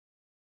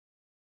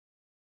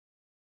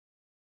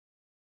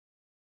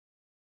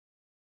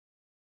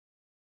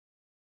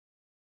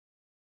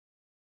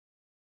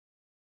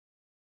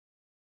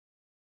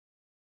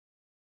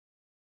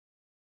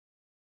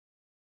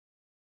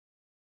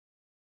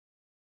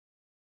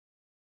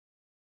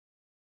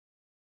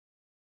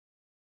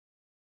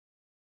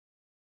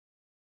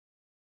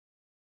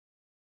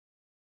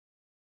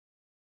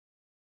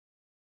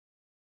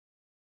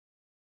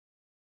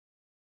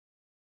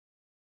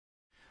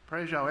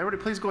Praise Yahweh.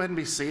 Everybody, please go ahead and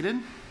be seated.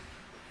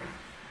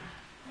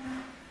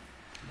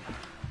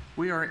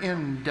 We are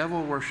in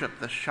Devil Worship,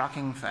 the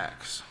Shocking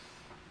Facts.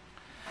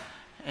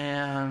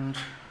 And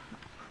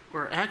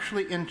we're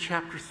actually in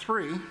chapter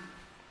 3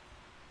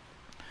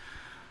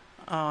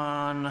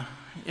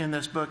 in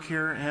this book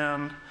here.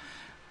 And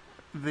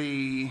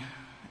the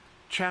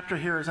chapter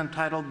here is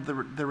entitled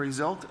The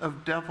Result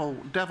of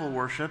Devil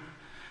Worship,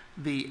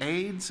 the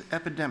AIDS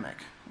Epidemic.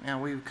 And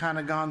we've kind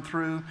of gone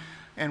through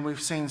and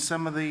we've seen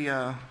some of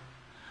the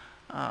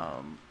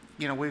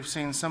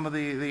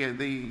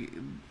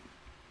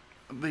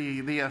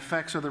the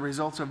effects or the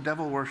results of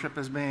devil worship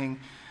as being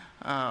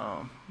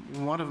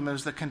one of them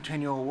is the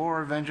continual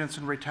war, vengeance,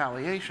 and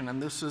retaliation,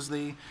 and this is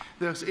the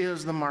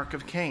mark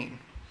of Cain.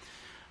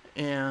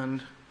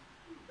 And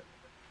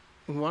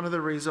one of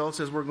the results,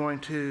 as we're going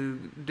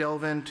to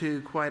delve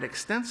into quite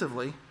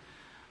extensively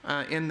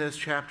in this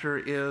chapter,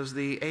 is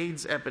the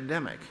AIDS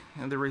epidemic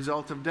and the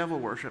result of devil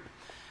worship.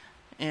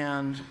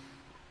 And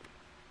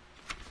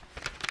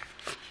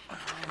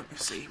let me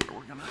see where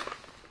we're going to.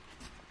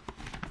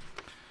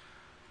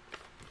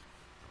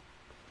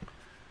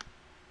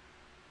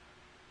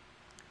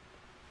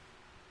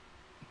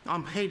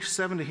 On page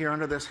 70 here,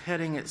 under this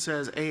heading, it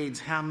says AIDS.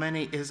 How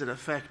many is it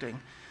affecting?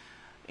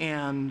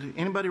 And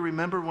anybody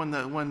remember when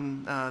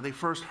they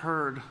first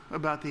heard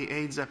about the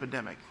AIDS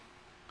epidemic?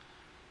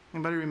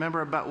 Anybody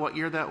remember about what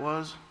year that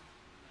was?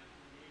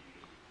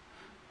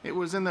 It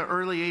was in the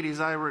early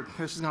 80s.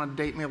 This is going to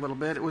date me a little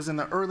bit. It was in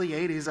the early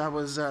 80s. I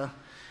was, if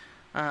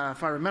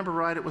I remember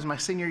right, it was my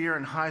senior year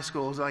in high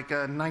school. It was like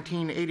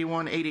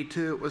 1981,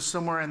 82. It was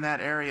somewhere in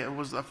that area. It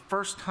was the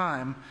first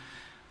time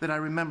that I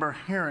remember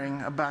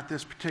hearing about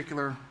this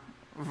particular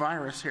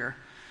virus here.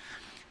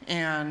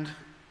 And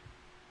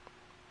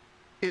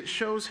it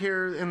shows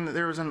here,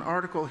 there was an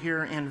article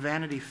here in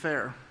Vanity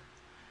Fair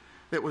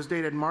that was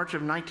dated March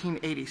of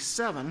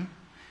 1987,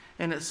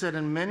 and it said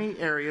in many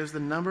areas the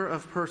number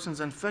of persons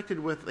infected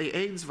with the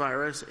AIDS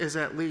virus is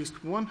at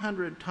least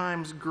 100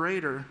 times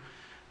greater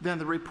than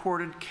the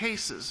reported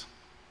cases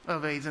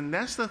of AIDS. And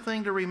that's the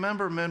thing to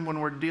remember, men, when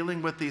we're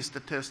dealing with these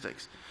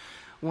statistics.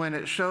 When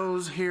it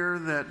shows here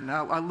that,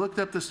 now I looked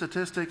up the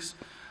statistics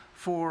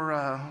for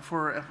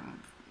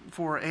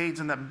AIDS,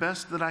 and the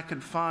best that I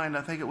could find,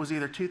 I think it was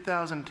either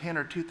 2010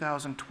 or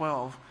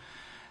 2012,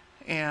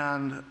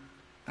 and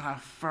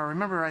if I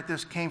remember right,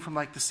 this came from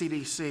like the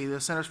CDC,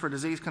 the Centers for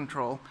Disease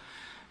Control,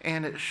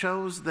 and it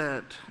shows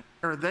that,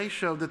 or they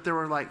showed that there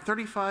were like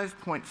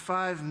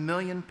 35.5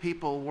 million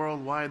people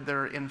worldwide that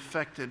are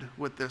infected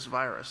with this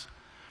virus.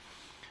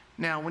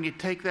 Now, when you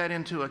take that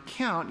into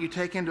account, you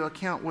take into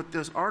account what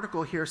this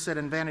article here said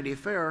in Vanity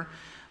Fair,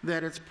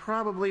 that it's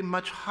probably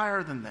much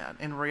higher than that.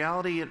 In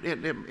reality,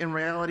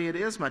 it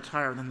is much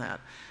higher than that.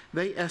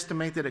 They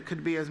estimate that it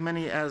could be as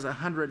many as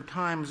 100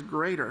 times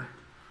greater,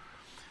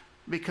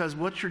 because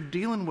what you're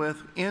dealing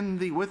with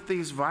with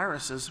these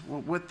viruses,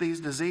 with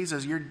these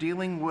diseases, you're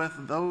dealing with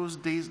those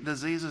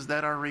diseases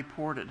that are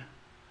reported.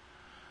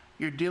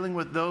 You're dealing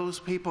with those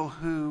people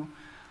who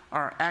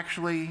are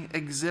actually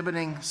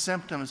exhibiting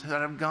symptoms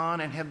that have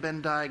gone and have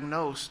been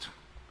diagnosed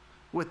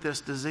with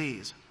this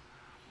disease.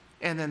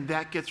 And then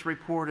that gets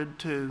reported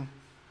to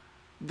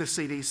the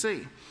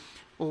CDC.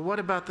 Well, what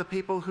about the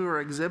people who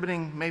are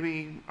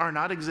maybe are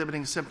not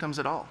exhibiting symptoms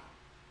at all,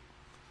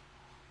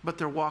 but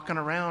they're walking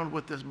around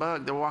with this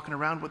bug, they're walking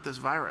around with this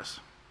virus?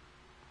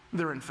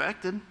 They're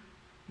infected,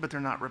 but they're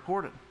not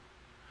reported.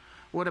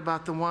 What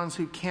about the ones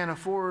who can't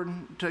afford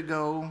to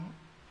go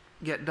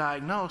get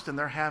diagnosed and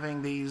they're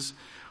having these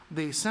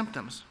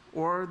symptoms,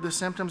 or the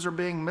symptoms are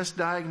being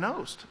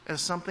misdiagnosed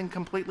as something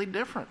completely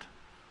different?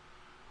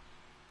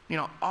 You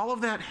know, all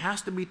of that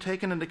has to be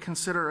taken into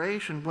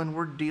consideration when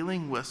we're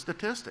dealing with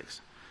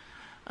statistics.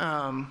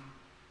 In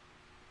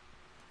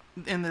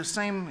this,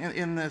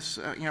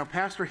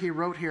 pastor, he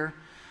wrote here,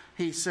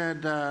 he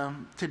said,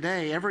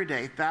 today, every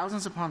day,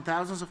 thousands upon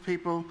thousands of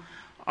people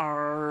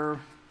are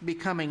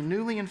becoming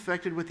newly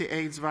infected with the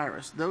AIDS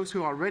virus. Those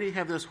who already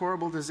have this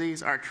horrible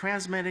disease are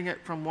transmitting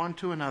it from one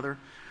to another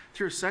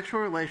through sexual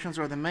relations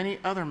or the many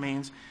other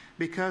means,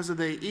 because of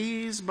the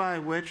ease by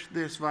which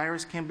this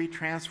virus can be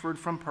transferred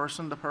from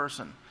person to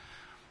person.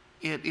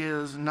 It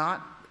is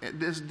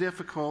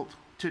difficult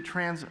to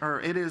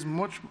it is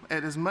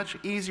much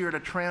easier to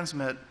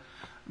transmit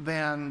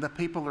than the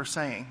people are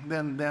saying,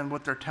 than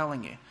what they're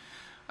telling you.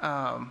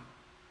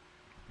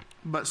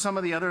 But some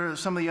of the other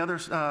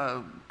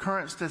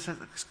current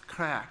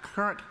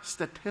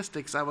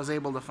statistics I was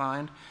able to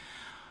find,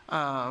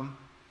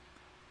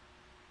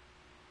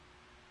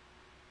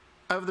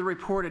 of the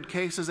reported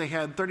cases, they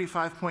had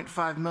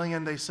 35.5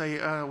 million, they say,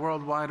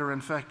 worldwide are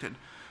infected.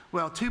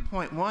 Well,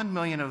 2.1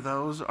 million of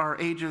those are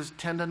ages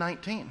 10 to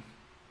 19.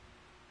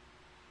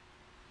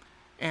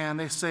 And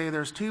they say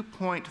there's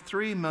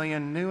 2.3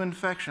 million new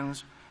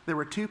infections. There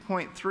were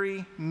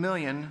 2.3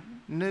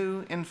 million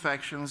new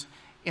infections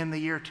in the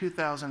year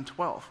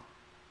 2012.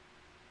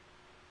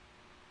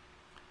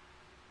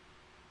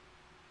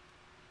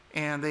 2012.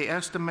 And they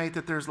estimate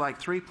that there's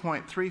like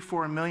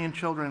 3.34 million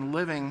children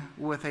living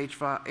with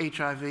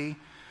HIV,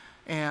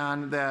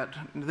 and that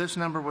this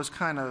number was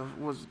kind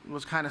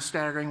of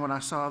staggering when I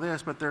saw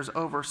this. But there's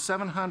over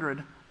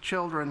 700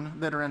 children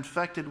that are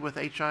infected with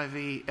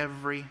HIV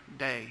every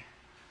day.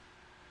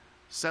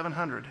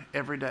 700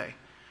 every day.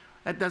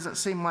 That doesn't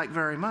seem like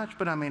very much,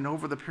 but I mean,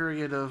 over the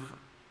period of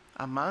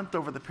a month,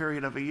 over the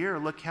period of a year,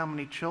 look how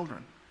many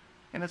children.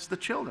 And it's the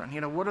children.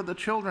 What are the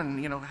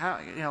children?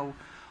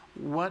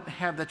 What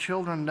have the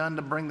children done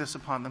to bring this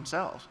upon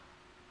themselves?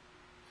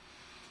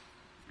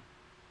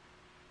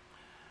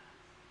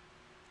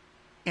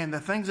 And the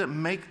things that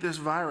make this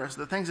virus,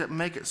 the things that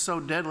make it so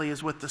deadly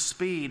is with the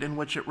speed in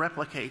which it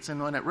replicates.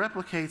 And when it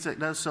replicates, it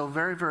does so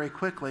very, very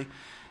quickly.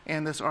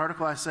 In this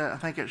article I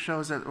think it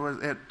shows that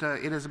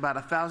it is about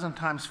 1,000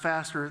 times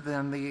faster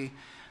than the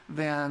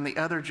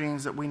other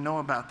genes that we know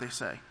about, they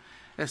say.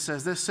 It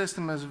says this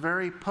system is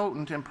very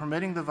potent in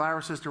permitting the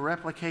viruses to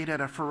replicate at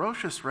a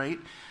ferocious rate.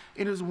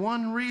 It is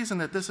one reason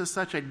that this is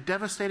such a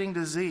devastating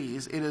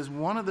disease. It is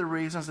one of the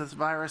reasons this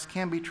virus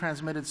can be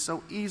transmitted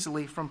so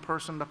easily from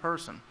person to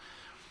person.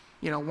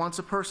 Once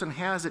a person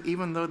has it,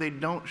 even though they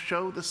don't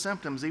show the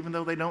symptoms, even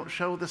though they don't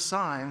show the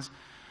signs,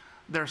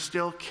 they're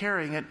still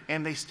carrying it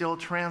and they still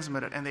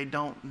transmit it and they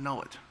don't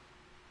know it.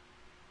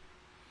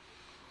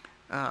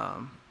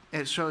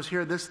 It shows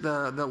here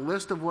the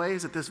list of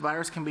ways that this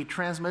virus can be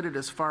transmitted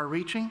is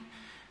far-reaching.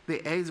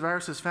 The AIDS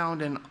virus is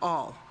found in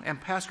all, and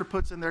Pastor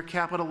puts in their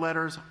capital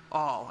letters,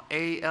 all,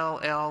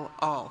 A-L-L,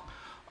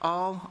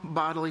 all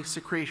bodily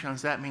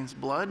secretions. That means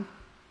blood,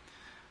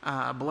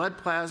 blood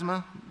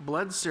plasma,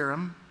 blood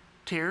serum,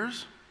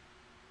 tears,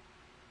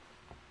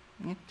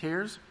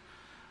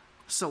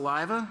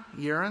 saliva,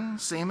 urine,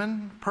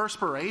 semen,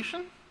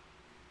 perspiration,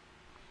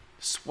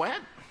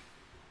 sweat.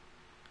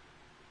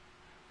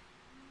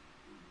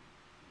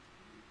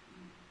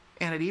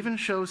 And it even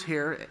shows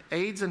here,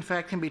 AIDS, in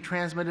fact, can be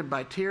transmitted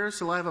by tears,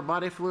 saliva,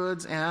 body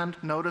fluids, and,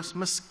 notice,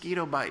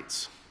 mosquito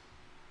bites.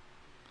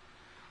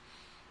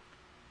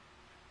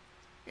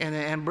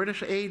 And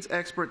British AIDS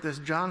expert, this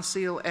John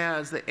Seal,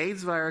 adds the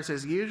AIDS virus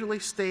is usually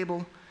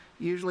stable.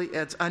 Usually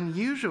it's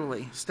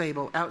unusually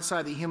stable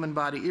outside the human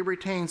body. It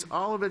retains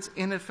all of its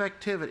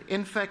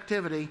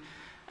infectivity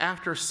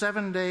after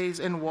 7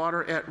 days in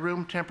water at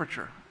room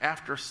temperature.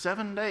 After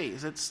 7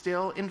 days, it's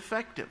still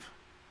infective.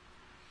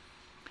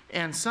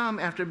 And some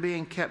after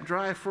being kept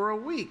dry for a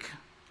week.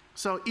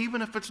 So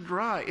even if it's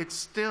dry, it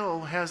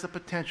still has the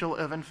potential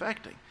of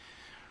infecting.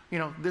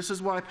 This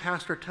is why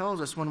Pastor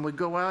tells us when we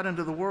go out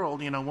into the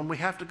world, when we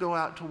have to go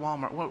out to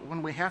Walmart,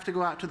 when we have to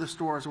go out to the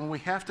stores, when we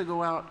have to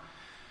go out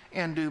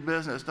and do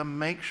business, to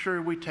make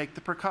sure we take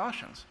the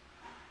precautions.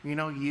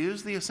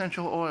 Use the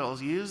essential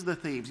oils, use the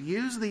thieves,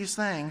 use these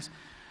things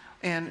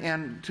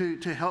and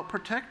to help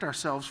protect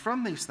ourselves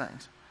from these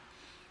things.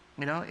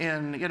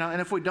 And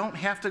if we don't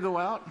have to go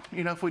out,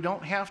 if we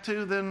don't have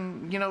to,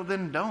 then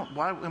don't.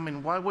 Why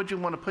would you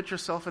want to put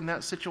yourself in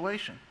that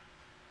situation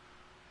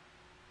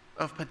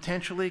of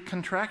potentially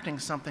contracting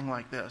something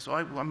like this?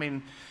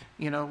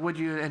 Would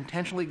you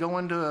intentionally go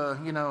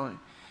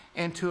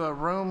into a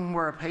room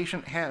where a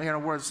patient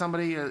where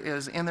somebody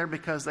is in there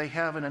because they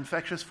have an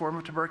infectious form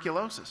of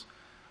tuberculosis?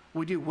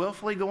 Would you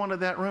willfully go into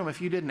that room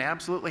if you didn't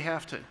absolutely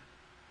have to?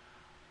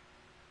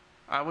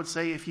 I would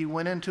say if you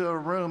went into a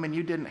room and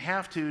you didn't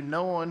have to,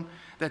 knowing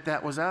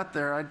that was out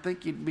there, I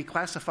think you'd be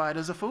classified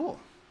as a fool.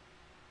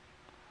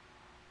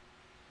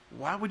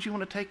 Why would you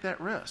want to take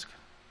that risk?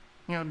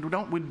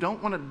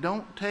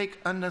 Don't take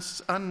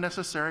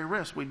unnecessary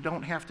risks. We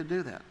don't have to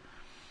do that.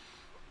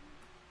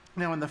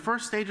 Now, in the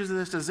first stages of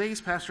this disease,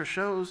 Pastor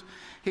shows,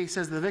 he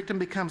says the victim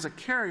becomes a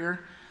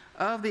carrier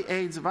of the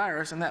AIDS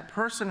virus, and that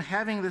person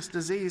having this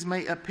disease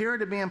may appear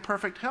to be in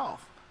perfect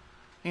health.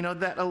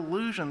 That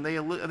illusion, they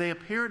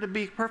appear to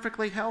be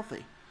perfectly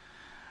healthy.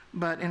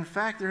 But in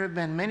fact, there have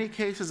been many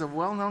cases of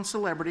well-known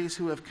celebrities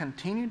who have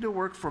continued to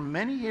work for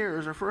many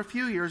years or for a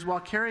few years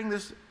while carrying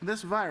this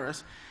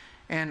virus,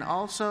 and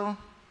also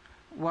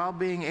while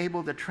being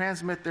able to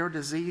transmit their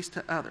disease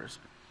to others.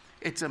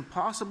 It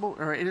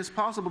is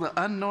possible to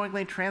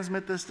unknowingly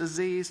transmit this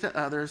disease to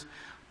others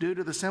due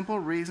to the simple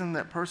reason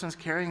that persons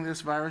carrying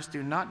this virus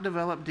do not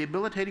develop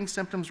debilitating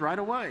symptoms right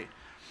away.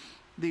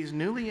 These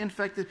newly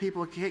infected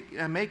people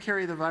may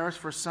carry the virus,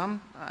 for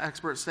some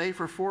experts say,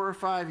 for 4 or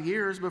 5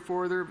 years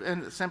before their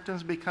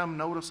symptoms become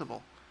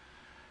noticeable.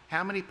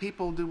 How many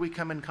people do we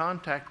come in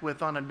contact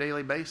with on a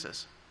daily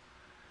basis?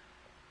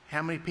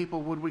 How many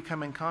people would we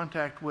come in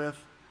contact with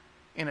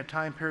in a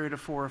time period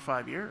of 4 or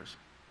 5 years?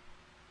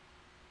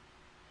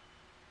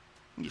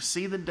 You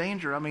see the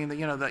danger.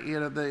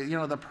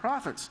 The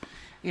prophets,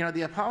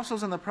 the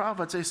apostles and the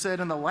prophets, they said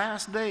in the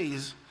last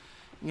days,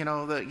 he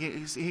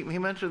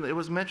mentioned, it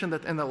was mentioned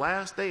that in the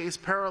last days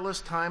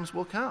perilous times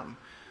will come.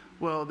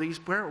 Well,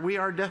 we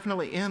are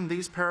definitely in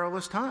these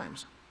perilous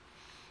times.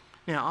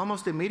 Now,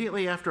 almost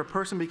immediately after a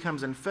person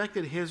becomes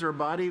infected, his or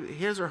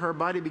her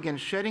body begins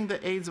shedding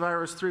the AIDS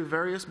virus through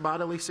various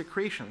bodily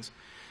secretions.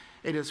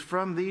 It is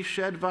from these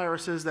shed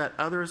viruses that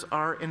others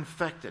are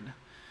infected.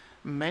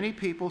 many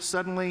people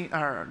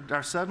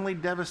are suddenly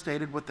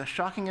devastated with the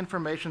shocking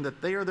information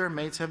that they or their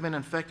mates have been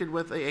infected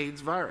with the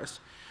AIDS virus.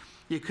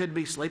 You could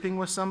be sleeping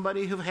with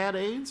somebody who had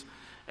AIDS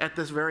at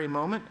this very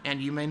moment,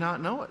 and you may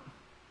not know it.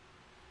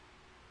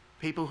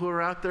 People who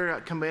are out there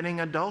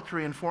committing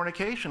adultery and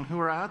fornication, who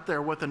are out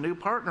there with a new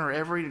partner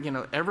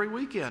every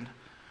weekend.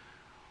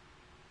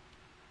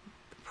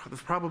 The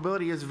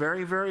probability is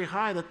very, very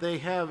high that they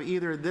have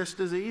either this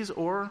disease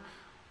or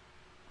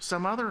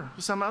some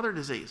other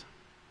disease.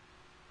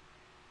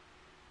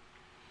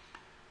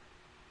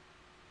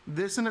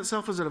 This in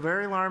itself is a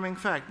very alarming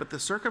fact, but the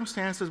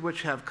circumstances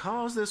which have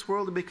caused this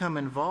world to become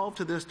involved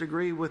to this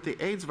degree with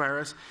the AIDS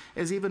virus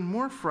is even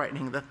more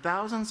frightening. The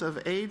thousands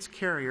of AIDS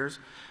carriers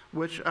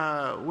which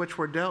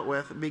were dealt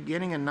with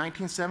beginning in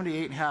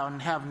 1978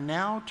 have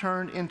now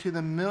turned into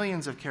the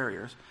millions of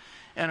carriers.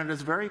 And it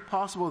is very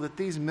possible that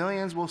these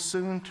millions will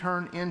soon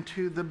turn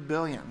into the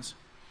billions.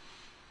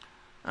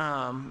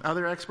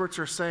 Other experts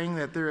are saying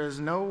that there is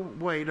no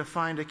way to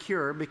find a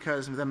cure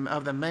because of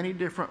the many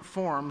different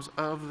forms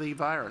of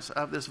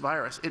this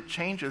virus. It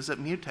changes,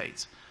 it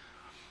mutates.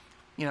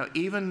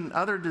 Even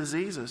other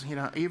diseases,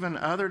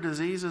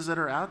 that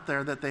are out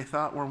there that they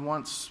thought were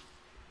once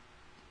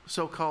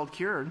so-called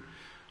cured,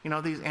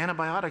 these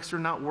antibiotics are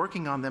not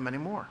working on them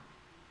anymore.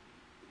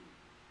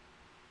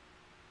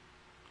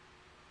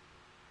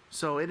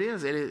 So it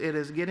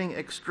is getting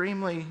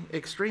extremely,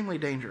 extremely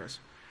dangerous.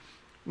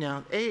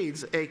 Now,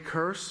 AIDS, a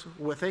curse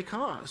with a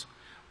cause.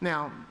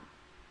 Now,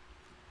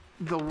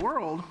 the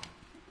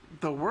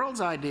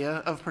world's idea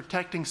of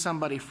protecting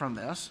somebody from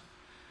this,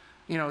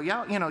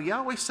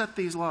 Yahweh set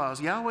these laws.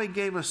 Yahweh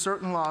gave us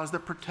certain laws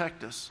that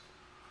protect us.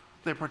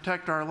 They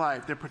protect our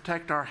life. They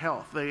protect our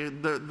health.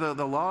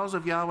 The laws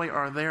of Yahweh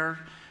are there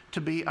to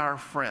be our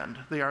friend.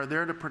 They are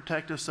there to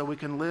protect us so we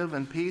can live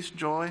in peace,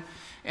 joy,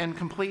 and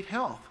complete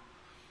health.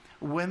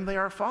 When they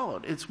are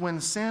followed. It's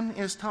when sin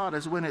is taught,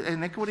 is when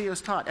iniquity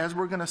is taught, as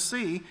we're going to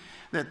see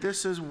that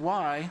this is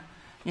why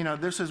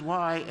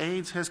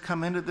AIDS has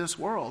come into this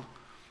world.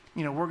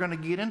 We're going to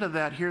get into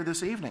that here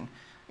this evening.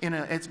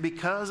 It's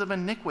because of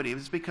iniquity.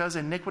 It's because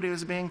iniquity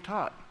is being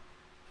taught.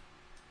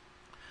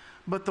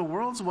 But the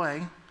world's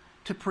way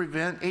to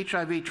prevent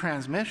HIV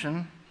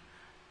transmission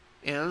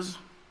is,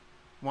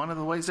 one of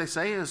the ways they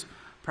say is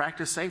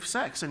practice safe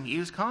sex and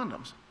use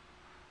condoms.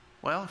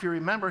 Well, if you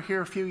remember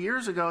here a few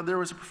years ago, there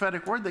was a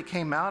prophetic word that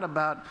came out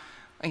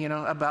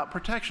about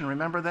protection.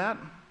 Remember that?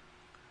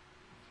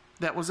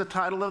 That was the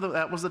title of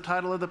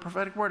the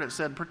prophetic word. It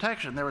said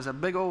protection. There was a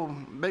big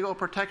old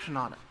protection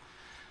on it.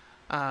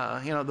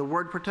 The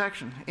word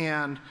protection.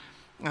 And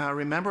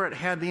remember, it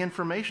had the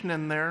information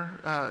in there,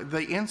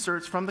 the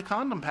inserts from the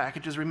condom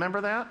packages.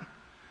 Remember that?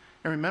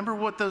 And remember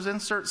what those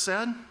inserts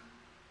said?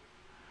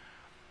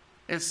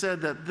 It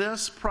said that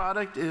this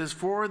product is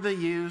for the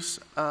use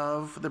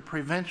of the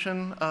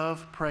prevention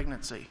of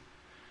pregnancy.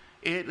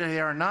 They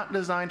are not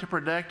designed to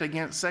protect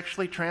against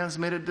sexually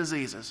transmitted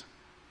diseases.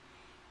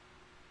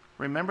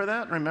 Remember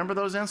that? Remember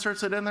those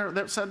inserts that in there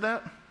that said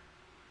that?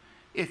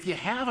 If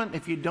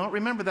you don't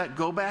remember that,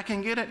 go back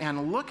and get it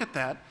and look at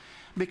that,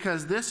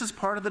 because this is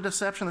part of the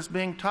deception that's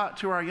being taught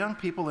to our young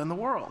people in the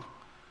world.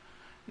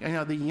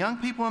 The young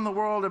people in the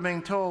world are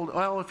being told,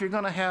 well, if you're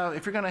going to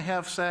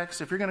have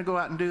sex, if you're going to go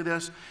out and do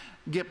this,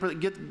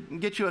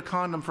 get you a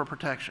condom for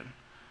protection.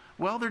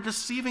 Well, they're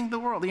deceiving the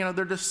world.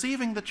 They're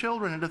deceiving the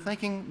children into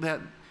thinking that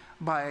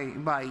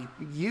by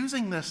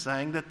using this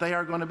thing that they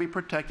are going to be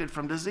protected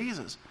from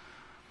diseases,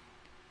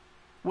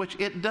 which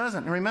it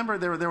doesn't. Remember,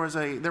 there was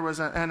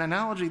an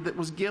analogy that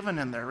was given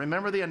in there.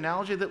 Remember the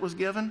analogy that was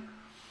given?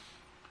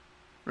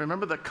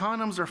 Remember, the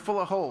condoms are full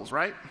of holes,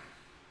 right?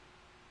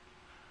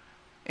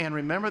 And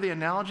remember, the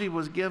analogy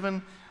was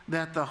given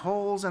that the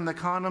holes in the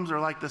condoms are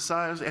like the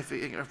size, if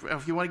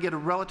you want to get a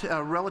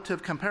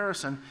relative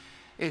comparison,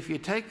 if you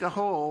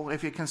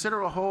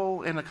consider a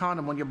hole in a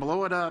condom, when you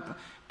blow it up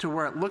to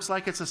where it looks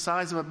like it's the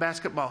size of a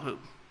basketball hoop.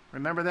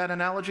 Remember that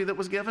analogy that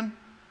was given?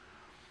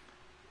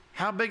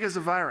 How big is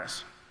a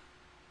virus?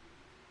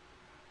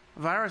 A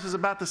virus is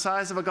about the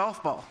size of a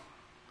golf ball.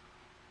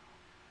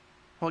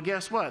 Well,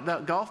 guess what?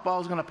 That golf ball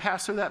is going to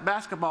pass through that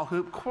basketball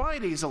hoop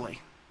quite easily.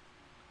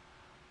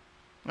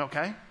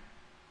 Okay?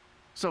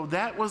 So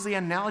that was the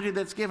analogy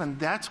that's given.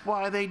 That's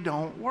why they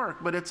don't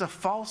work. But it's a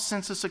false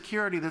sense of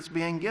security that's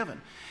being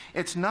given.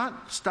 It's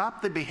not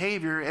stop the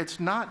behavior. It's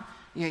not,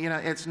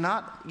 it's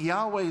not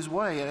Yahweh's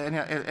way. And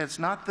it's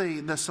not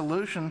the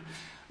solution,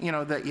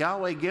 that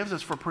Yahweh gives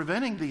us for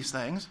preventing these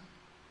things.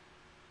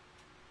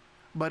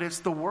 But it's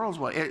the world's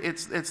way.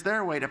 It's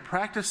their way to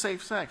practice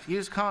safe sex,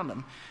 use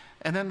condom.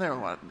 And then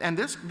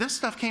this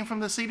stuff came from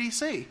the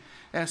CDC.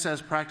 And it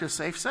says practice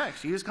safe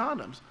sex, use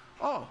condoms.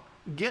 Oh,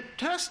 get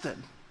tested.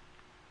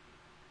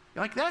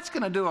 That's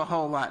going to do a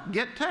whole lot.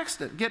 Get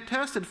tested. Get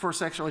tested for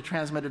sexually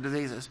transmitted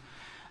diseases.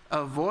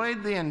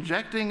 Avoid the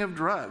injecting of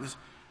drugs.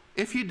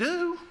 If you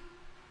do,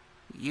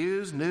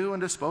 use new and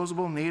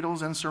disposable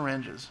needles and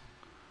syringes.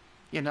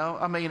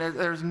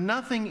 There's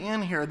nothing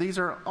in here. These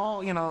are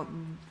all,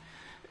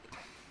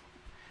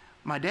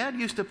 My dad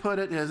used to put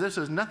it as this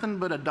is nothing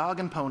but a dog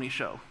and pony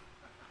show.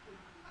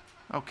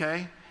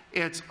 Okay?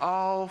 It's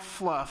all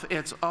fluff.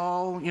 It's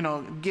all,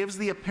 gives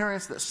the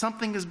appearance that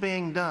something is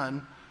being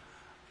done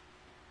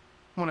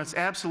when it's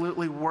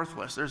absolutely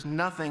worthless. There's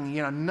nothing,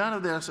 none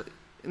of this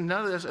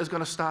is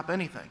going to stop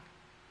anything.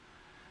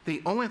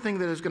 The only thing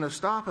that is going to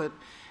stop it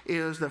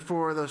is that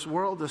for this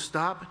world to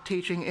stop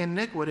teaching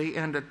iniquity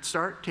and to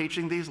start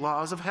teaching these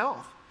laws of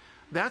health.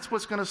 That's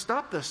what's going to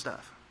stop this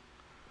stuff.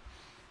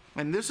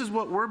 And this is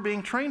what we're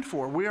being trained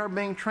for. We are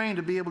being trained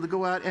to be able to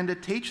go out and to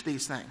teach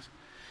these things.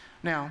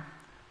 Now,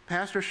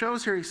 Pastor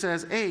shows here, he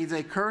says, AIDS,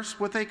 a curse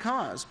with a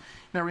cause.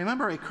 Now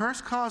remember, a curse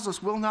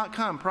causeless will not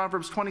come.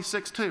 Proverbs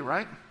 26:2,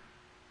 right?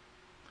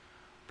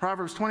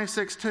 Proverbs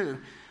 26:2.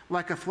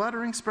 Like a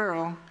fluttering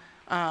sparrow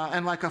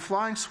and like a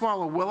flying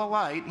swallow will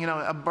alight.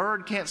 A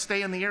bird can't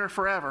stay in the air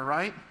forever,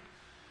 right?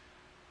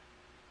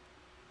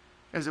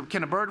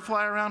 Can a bird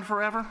fly around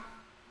forever?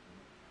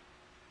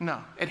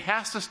 No. It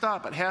has to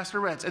stop. It has to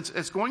rest.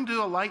 It's going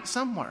to alight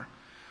somewhere.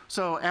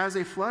 So as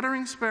a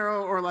fluttering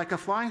sparrow or like a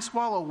flying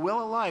swallow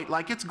will alight,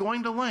 like it's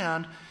going to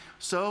land,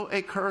 so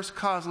a curse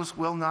causeless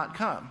will not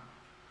come.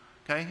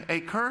 Okay?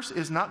 A curse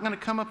is not going to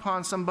come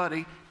upon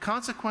somebody.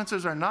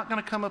 Consequences are not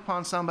going to come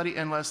upon somebody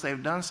unless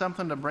they've done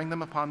something to bring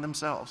them upon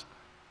themselves.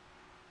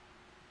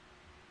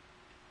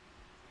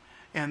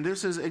 And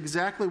this is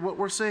exactly what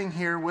we're seeing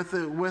here with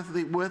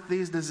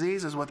these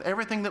diseases, with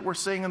everything that we're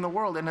seeing in the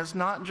world. And it's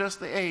not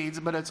just the AIDS,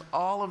 but it's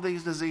all of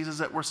these diseases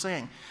that we're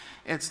seeing.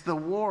 It's the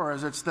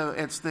wars, it's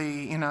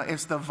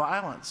the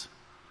violence.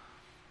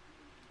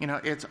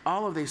 It's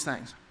all of these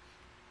things.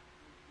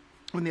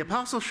 When the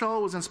Apostle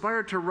Shaul was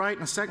inspired to write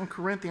in 2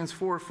 Corinthians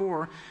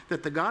 4:4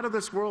 that the God of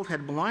this world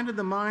had blinded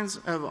the minds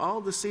of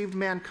all deceived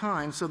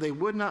mankind so they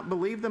would not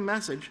believe the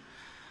message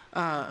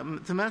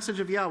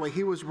of Yahweh,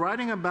 he was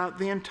writing about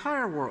the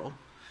entire world.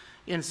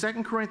 In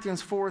 2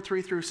 Corinthians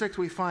 4:3-6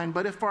 we find,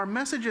 but if our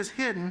message is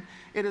hidden,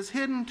 it is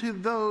hidden to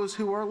those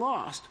who are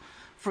lost.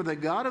 For the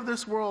God of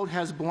this world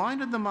has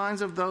blinded the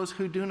minds of those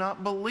who do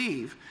not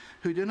believe,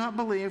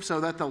 so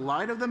that the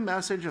light of the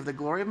message of the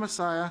glory of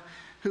Messiah,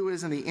 who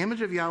is in the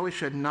image of Yahweh,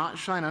 should not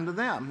shine unto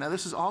them. Now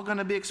this is all going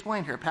to be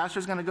explained here.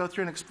 Pastor's going to go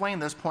through and explain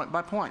this point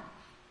by point.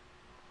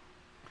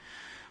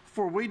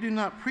 For we do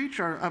not preach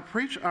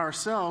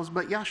ourselves,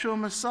 but Yahshua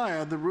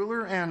Messiah, the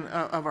ruler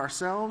of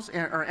ourselves,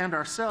 and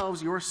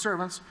ourselves your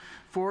servants,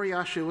 for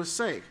Yahshua's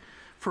sake.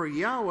 For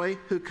Yahweh,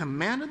 who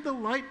commanded the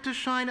light to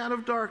shine out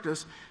of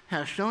darkness,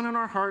 has shone in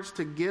our hearts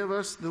to give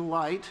us the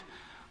light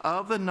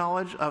of the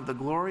knowledge of the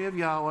glory of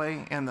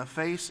Yahweh and the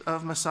face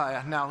of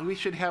Messiah. Now, we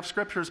should have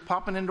scriptures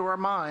popping into our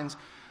minds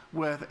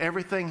with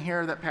everything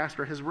here that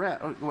Pastor has read,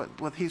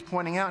 what he's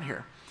pointing out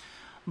here.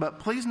 But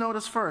please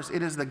notice first,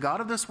 it is the God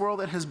of this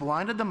world that has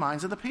blinded the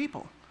minds of the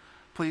people.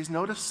 Please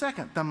notice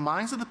second, the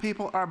minds of the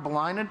people are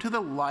blinded to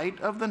the light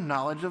of the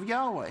knowledge of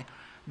Yahweh.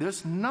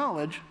 This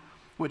knowledge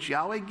which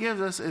Yahweh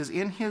gives us is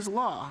in his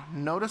law.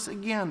 Notice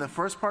again the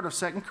first part of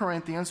 2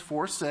 Corinthians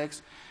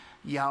 4:6,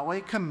 Yahweh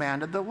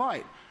commanded the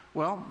light.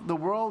 Well, the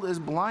world is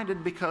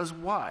blinded because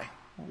why?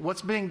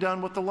 What's being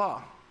done with the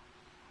law?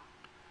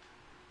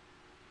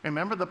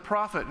 Remember the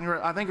prophet,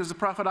 I think it was the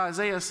prophet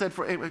Isaiah said,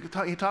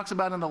 he talks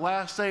about in the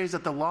last days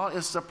that the law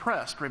is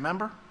suppressed,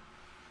 remember?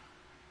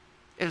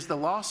 Is the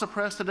law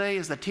suppressed today?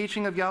 Is the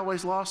teaching of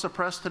Yahweh's law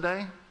suppressed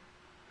today?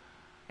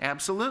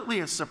 Absolutely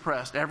it's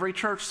suppressed. Every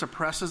church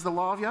suppresses the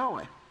law of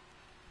Yahweh.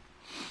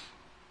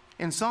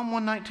 In Psalm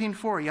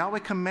 119:4, Yahweh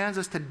commands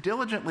us to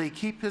diligently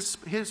keep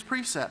his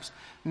precepts.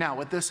 Now,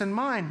 with this in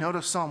mind,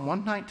 notice Psalm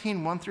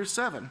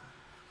 119:1-7,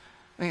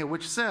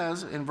 which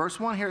says, in verse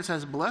 1 here, it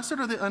says, blessed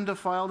are the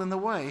undefiled in the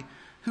way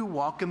who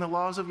walk in the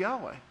laws of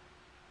Yahweh.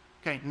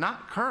 Okay,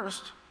 not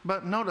cursed,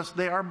 but notice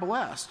they are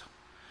blessed.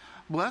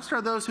 Blessed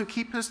are those who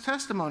keep his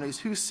testimonies,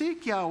 who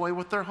seek Yahweh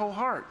with their whole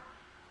heart.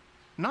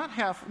 Not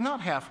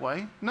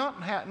halfway,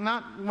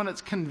 not when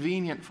it's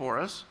convenient for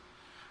us,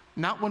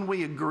 not when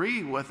we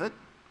agree with it.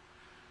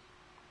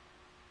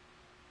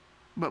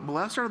 But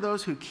blessed are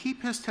those who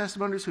keep his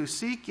testimonies, who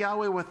seek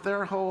Yahweh with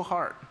their whole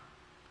heart.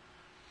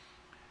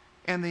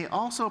 And they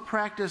also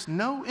practice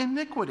no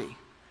iniquity.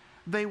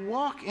 They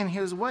walk in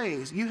his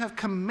ways. You have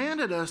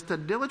commanded us to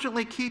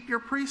diligently keep your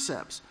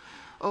precepts.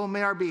 Oh,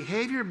 may our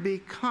behavior be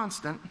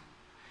constant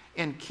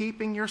in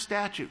keeping your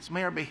statutes.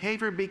 May our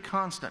behavior be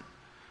constant.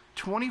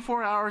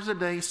 24 hours a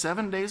day,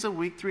 7 days a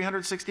week,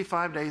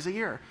 365 days a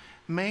year.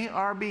 May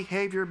our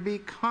behavior be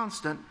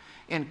constant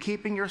in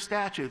keeping your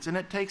statutes. And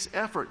it takes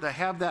effort to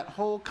have that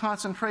whole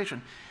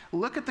concentration.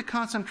 Look at the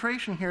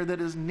concentration here that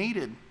is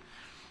needed.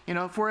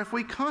 For if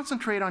we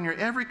concentrate on your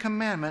every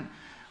commandment,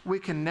 we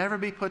can never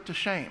be put to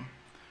shame.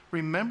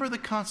 Remember the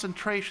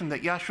concentration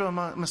that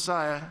Yahshua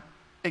Messiah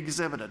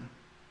exhibited.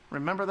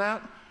 Remember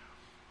that?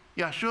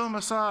 Yahshua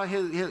Messiah,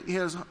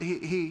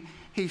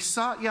 he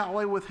sought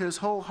Yahweh with his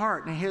whole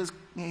heart, and his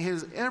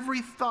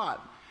every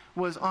thought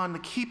was on the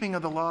keeping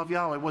of the law of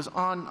Yahweh, was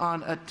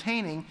on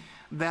attaining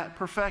that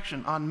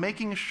perfection, on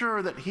making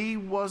sure that he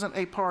wasn't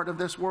a part of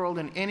this world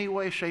in any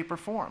way, shape, or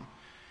form.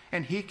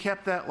 And he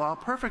kept that law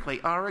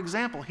perfectly. Our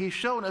example, he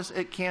showed us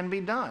it can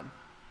be done.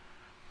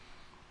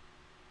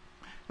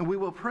 And we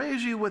will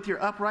praise you with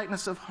your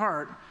uprightness of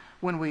heart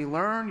when we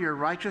learn your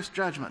righteous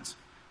judgments.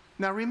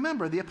 Now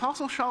remember, the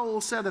Apostle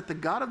Shaul said that the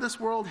God of this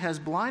world has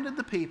blinded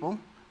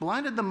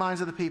the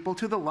minds of the people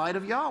to the light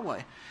of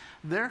Yahweh.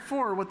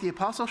 Therefore, what the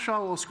Apostle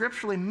Shaul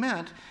scripturally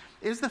meant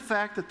is the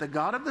fact that the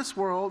God of this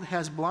world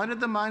has blinded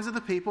the minds of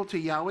the people to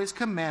Yahweh's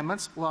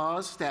commandments,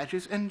 laws,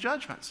 statutes, and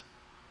judgments.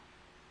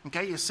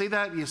 Okay, you see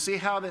that? You see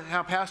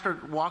how Pastor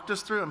walked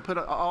us through and put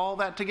all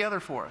that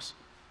together for us.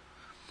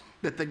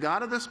 That the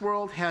God of this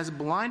world has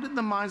blinded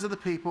the minds of the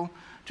people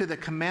to the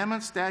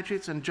commandments,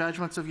 statutes, and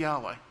judgments of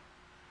Yahweh.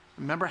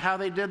 Remember how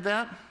they did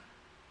that?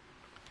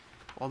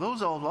 Well,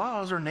 those old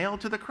laws are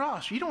nailed to the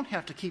cross. You don't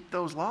have to keep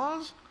those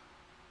laws.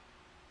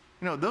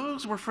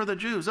 Those were for the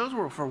Jews. Those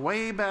were for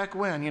way back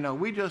when.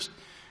 We just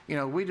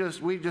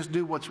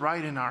do what's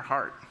right in our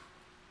heart.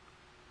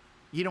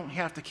 You don't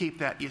have to keep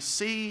that. You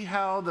see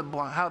how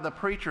the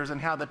preachers and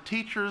how the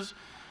teachers,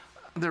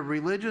 the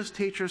religious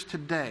teachers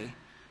today,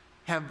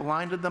 have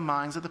blinded the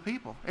minds of the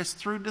people. It's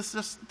through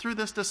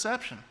this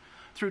deception,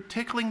 through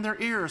tickling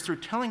their ears, through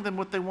telling them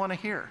what they want to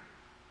hear.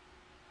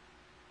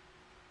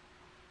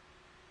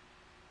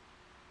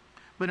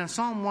 But in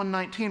Psalm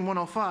 119,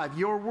 105,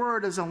 your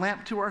word is a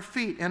lamp to our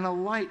feet and a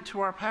light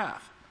to our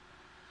path.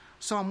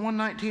 Psalm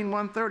 119,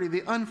 130,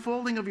 the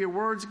unfolding of your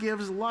words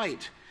gives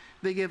light.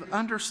 They give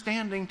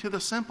understanding to the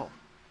simple.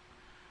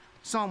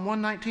 Psalm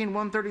 119,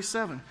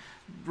 137,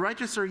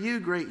 righteous are you,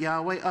 great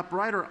Yahweh,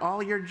 upright are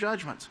all your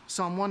judgments.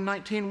 Psalm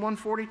 119,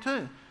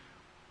 142,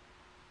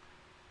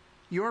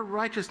 your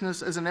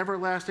righteousness is an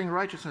everlasting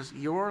righteousness.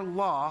 Your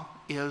law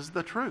is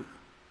the truth.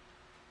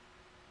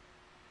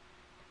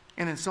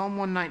 And in Psalm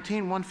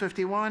 119,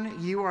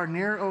 151, you are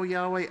near, O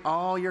Yahweh,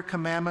 all your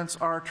commandments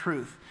are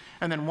truth.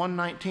 And then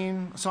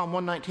Psalm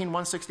 119,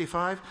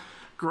 165,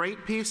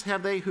 great peace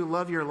have they who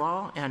love your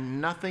law,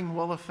 and nothing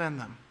will offend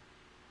them.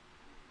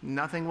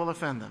 Nothing will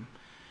offend them.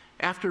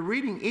 After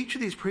reading each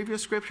of these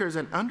previous scriptures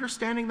and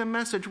understanding the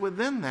message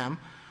within them,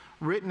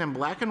 written in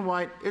black and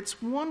white,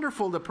 it's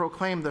wonderful to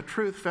proclaim the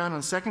truth found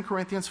in 2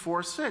 Corinthians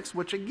 4:6,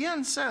 which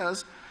again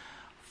says,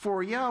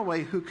 for Yahweh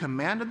who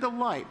commanded the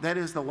light, that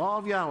is the law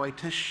of Yahweh,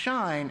 to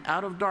shine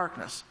out of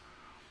darkness.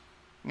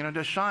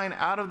 To shine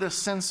out of this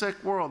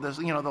sin-sick world.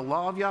 The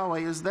law of Yahweh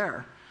is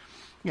there.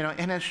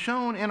 And has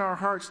shown in our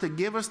hearts to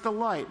give us the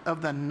light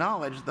of the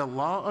knowledge, the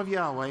law of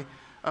Yahweh,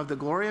 of the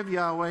glory of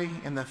Yahweh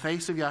in the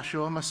face of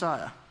Yahshua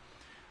Messiah.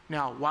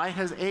 Now, why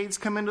has AIDS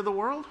come into the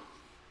world?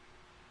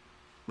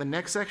 The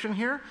next section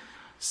here,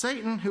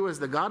 Satan, who is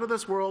the god of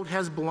this world,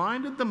 has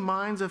blinded the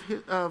minds of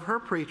her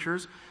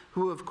preachers,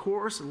 who of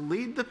course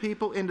lead the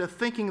people into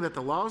thinking that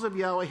the laws of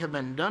Yahweh have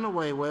been done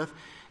away with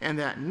and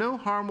that no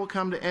harm will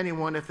come to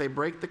anyone if they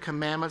break the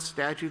commandments,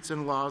 statutes,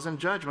 and laws and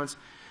judgments,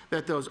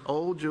 that those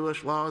old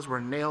Jewish laws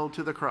were nailed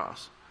to the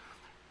cross.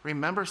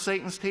 Remember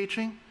Satan's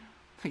teaching?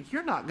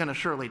 You're not going to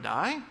surely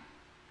die.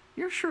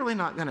 You're surely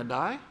not going to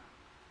die.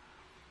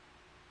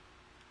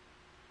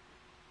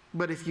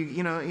 But if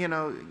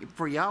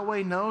for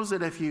Yahweh knows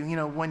that if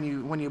when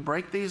you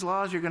break these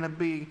laws, you're going to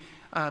be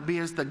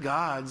as the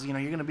gods. You're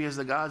going to be as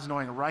the gods,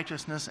 knowing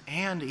righteousness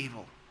and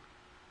evil.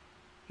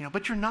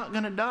 But you're not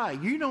going to die.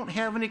 You don't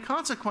have any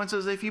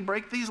consequences if you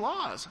break these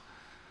laws.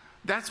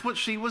 That's what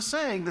she was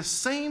saying. The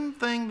same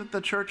thing that the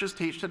churches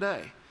teach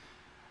today.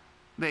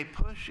 They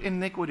push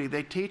iniquity.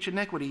 They teach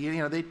iniquity.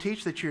 They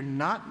teach that you're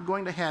not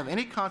going to have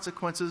any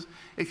consequences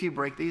if you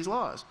break these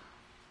laws.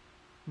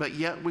 But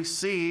yet we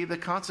see the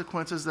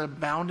consequences that are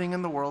abounding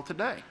in the world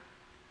today.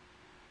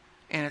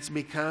 And it's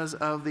because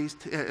of these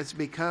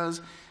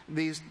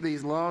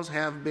laws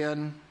have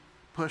been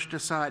pushed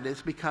aside.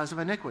 It's because of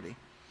iniquity.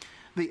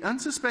 The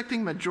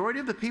unsuspecting majority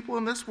of the people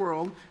in this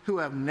world who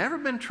have never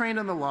been trained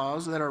in the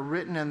laws that are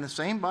written in the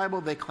same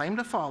Bible they claim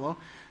to follow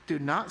do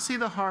not see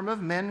the harm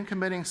of men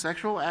committing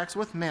sexual acts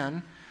with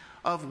men,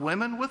 of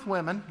women with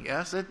women.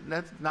 Yes,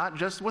 that's not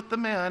just with the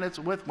men, it's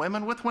with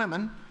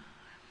women,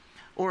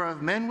 or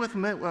of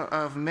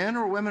men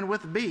or women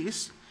with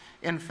beasts.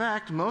 In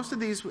fact, most of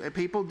these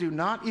people do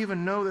not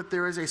even know that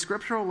there is a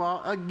scriptural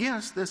law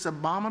against this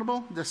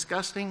abominable,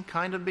 disgusting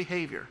kind of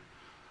behavior.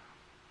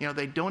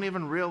 They don't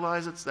even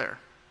realize it's there.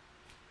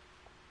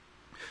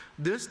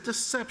 This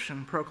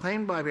deception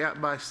proclaimed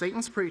by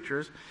Satan's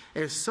preachers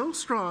is so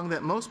strong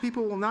that most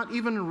people will not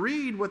even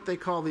read what they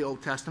call the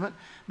Old Testament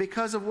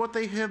because of what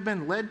they have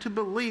been led to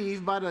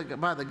believe by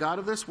the God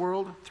of this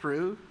world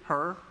through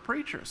her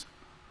preachers.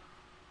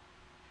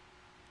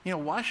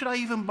 Why should I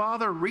even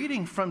bother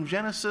reading from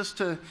Genesis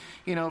to,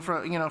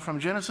 from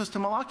Genesis to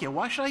Malachi?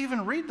 Why should I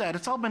even read that?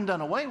 It's all been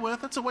done away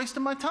with. It's a waste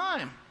of my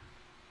time.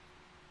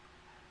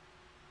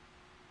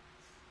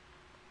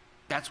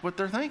 That's what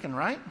they're thinking,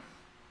 right?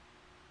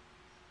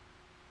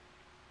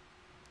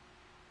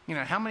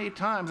 How many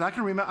times I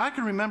can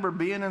remember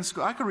being in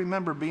school.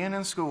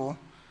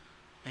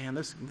 And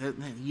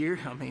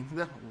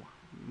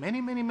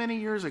many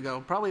years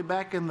ago, probably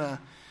back in the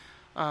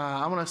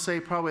I want to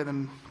say probably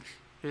the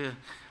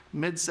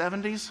mid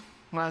 70s,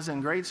 when I was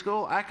in grade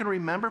school, I can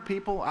remember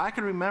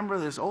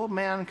this old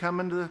man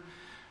coming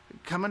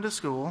to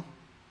school,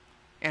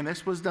 and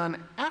this was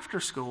done after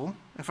school,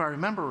 if I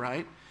remember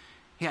right.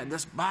 He had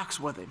this box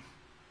with him,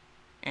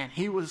 and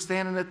he was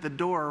standing at the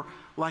door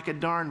like a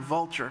darn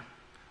vulture,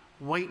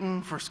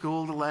 waiting for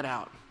school to let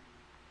out.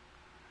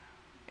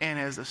 And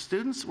as the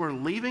students were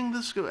leaving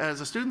the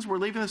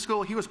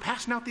school, he was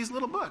passing out these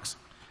little books.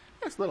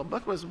 This little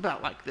book was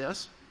about like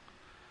this,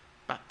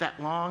 about that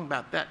long,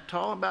 about that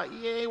tall, about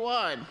yay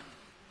wide.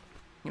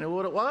 You know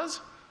what it was?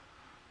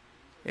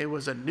 It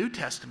was a New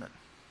Testament.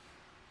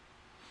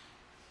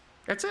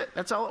 That's it.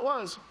 That's all it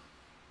was.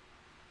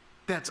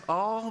 That's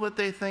all that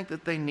they think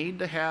that they need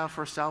to have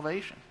for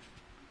salvation.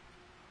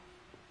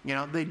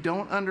 They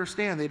don't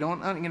understand. They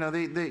don't.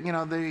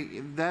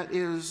 That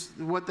is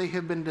what they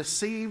have been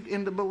deceived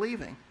into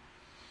believing.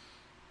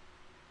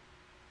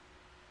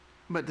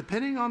 But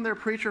depending on their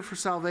preacher for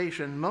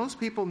salvation, most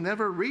people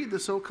never read the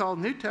so-called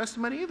New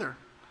Testament either.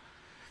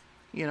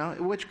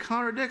 Which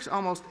contradicts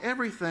almost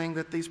everything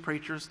that these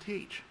preachers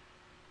teach.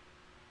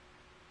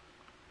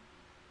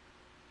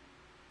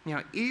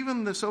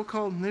 Even the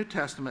so-called New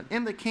Testament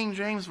in the King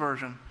James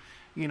Version,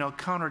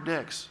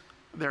 contradicts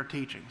their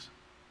teachings.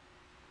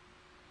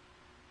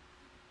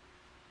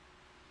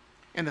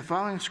 In the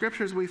following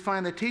scriptures, we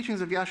find the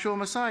teachings of Yahshua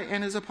Messiah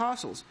and his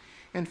apostles.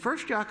 In 1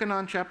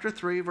 Yochanan chapter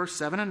 3, verse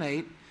 7 and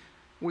 8,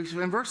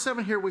 in verse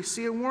 7 here, we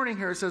see a warning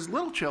here. It says,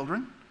 little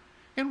children,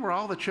 and we're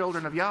all the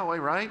children of Yahweh,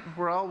 right?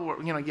 We're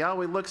all,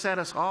 Yahweh looks at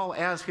us all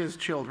as his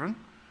children.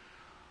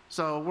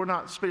 So we're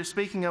not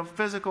speaking of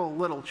physical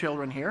little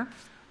children here,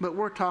 but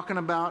we're talking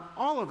about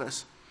all of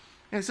us.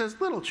 And it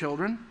says, little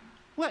children,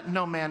 let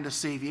no man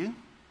deceive you.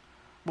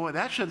 Boy,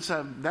 that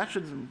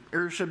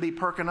should be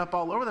perking up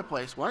all over the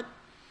place. What?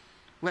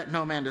 Let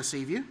no man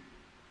deceive you.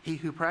 He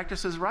who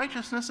practices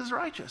righteousness is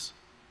righteous.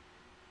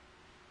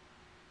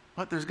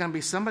 What? There's going to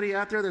be somebody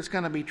out there that's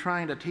going to be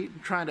trying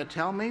to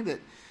tell me that,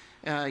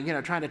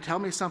 trying to tell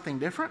me something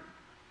different?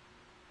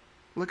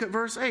 Look at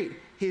verse 8.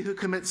 He who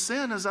commits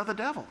sin is of the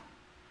devil.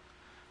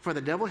 For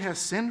the devil has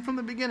sinned from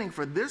the beginning.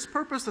 For this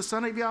purpose the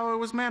Son of Yahweh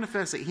was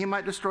manifest, that he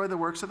might destroy the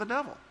works of the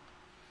devil.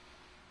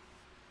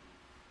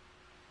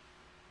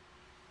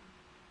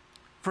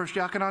 1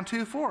 Yochanan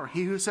 2:4.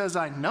 He who says,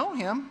 I know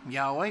him,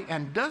 Yahweh,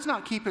 and does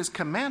not keep his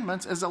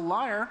commandments is a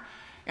liar,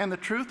 and the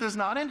truth is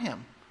not in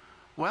him.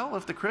 Well,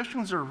 if the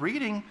Christians are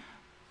reading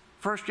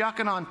 1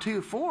 Yochanan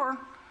 2:4,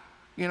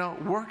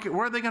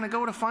 where are they going to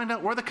go to find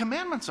out where the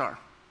commandments are?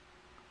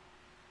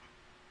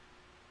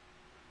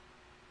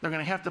 They're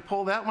going to have to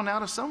pull that one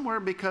out of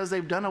somewhere because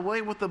they've done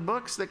away with the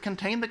books that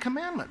contain the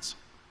commandments.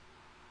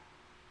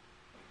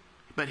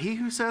 But he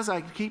who says, I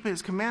keep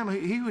his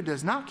commandments, he who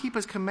does not keep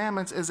his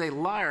commandments is a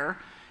liar,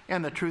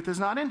 and the truth is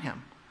not in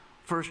him.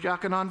 1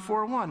 Yochanan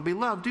 4:1.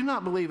 Beloved, do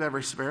not believe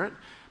every spirit,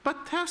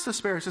 but test the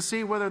spirits to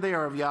see whether they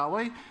are of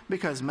Yahweh,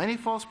 because many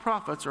false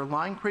prophets or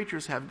lying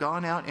preachers have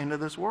gone out into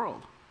this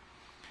world.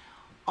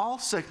 All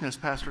sickness,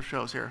 Pastor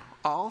shows here,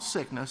 all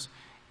sickness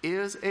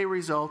is a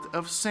result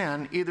of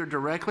sin, either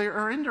directly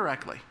or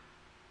indirectly.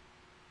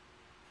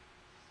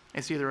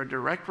 It's either a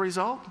direct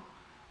result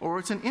or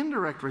it's an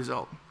indirect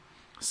result.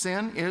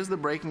 Sin is the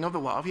breaking of the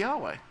law of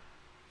Yahweh.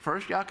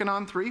 1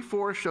 Yochanan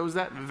 3:4 shows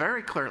that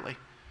very clearly,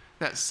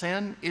 that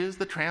sin is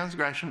the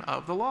transgression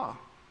of the law.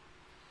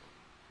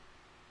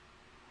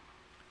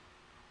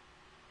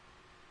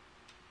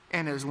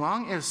 And as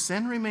long as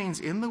sin remains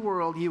in the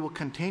world, you will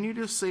continue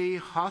to see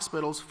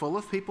hospitals full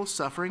of people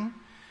suffering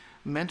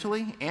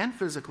mentally and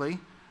physically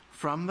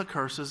from the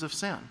curses of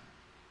sin.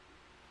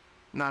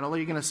 Not only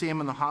are you going to see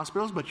them in the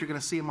hospitals, but you're going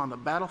to see them on the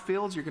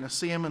battlefields. You're going to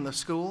see them in the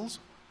schools.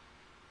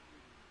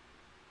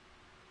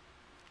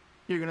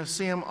 You're going to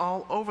see them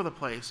all over the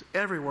place,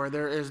 everywhere.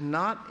 There is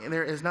not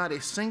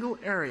a single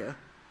area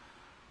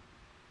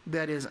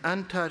that is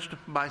untouched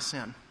by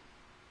sin,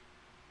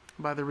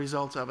 by the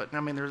results of it. I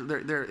mean,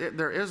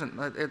 there isn't.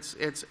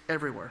 It's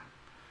everywhere.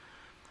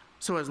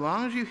 So as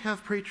long as you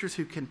have preachers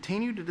who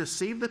continue to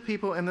deceive the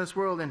people in this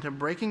world into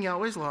breaking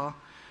Yahweh's law,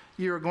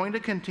 you are going to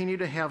continue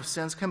to have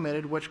sins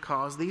committed which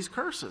cause these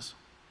curses.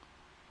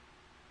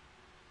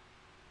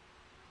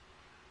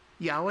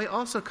 Yahweh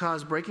also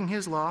caused breaking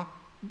his law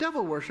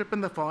devil worship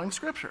in the following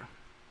scripture.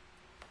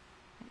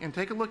 And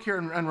take a look here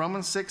in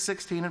Romans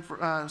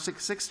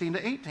 6:16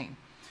 to 18.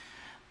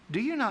 Do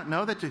you not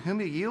know that to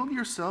whom you yield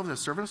yourselves as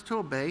servants to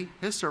obey,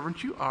 his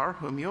servants you are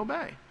whom you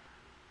obey?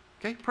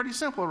 Okay, pretty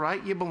simple,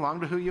 right? You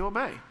belong to who you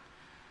obey.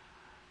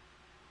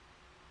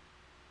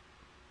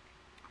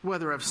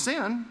 Whether of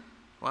sin,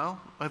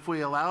 well, if we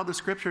allow the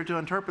scripture to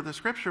interpret the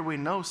scripture, we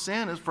know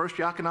sin is 1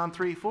 Yochanan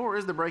 3:4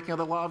 is the breaking of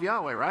the law of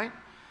Yahweh, right?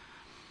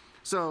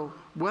 So,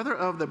 whether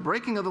of the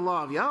breaking of the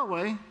law of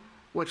Yahweh,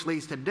 which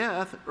leads to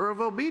death, or of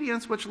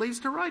obedience, which leads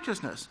to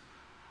righteousness.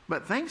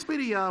 But thanks be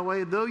to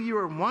Yahweh, though you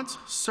were once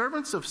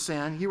servants of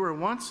sin, you were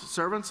once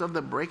servants of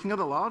the breaking of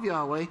the law of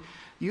Yahweh,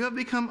 you have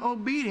become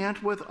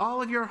obedient with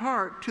all of your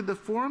heart to the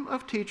form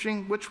of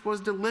teaching which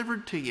was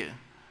delivered to you.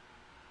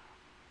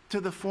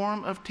 To the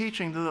form of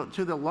teaching,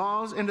 to the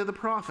laws and to the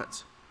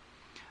prophets.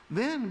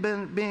 being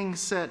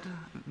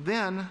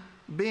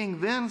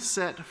then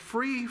set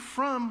free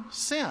from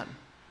sin.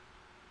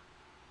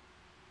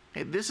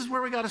 Okay, this is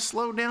where we got to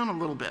slow down a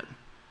little bit.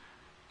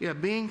 Yeah,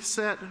 being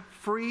set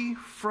free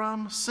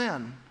from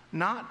sin,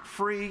 not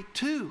free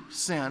to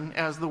sin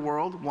as the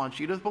world wants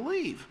you to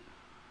believe.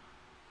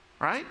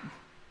 Right?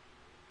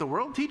 The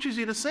world teaches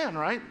you to sin,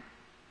 right?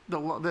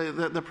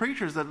 The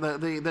preachers,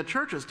 the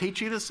churches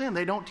teach you to sin.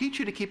 They don't teach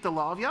you to keep the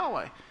law of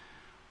Yahweh.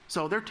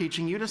 So they're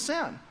teaching you to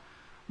sin.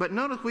 But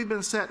notice we've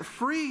been set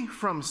free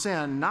from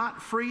sin,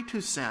 not free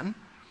to sin.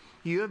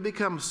 You have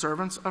become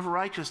servants of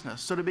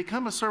righteousness. So to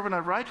become a servant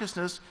of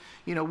righteousness,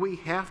 we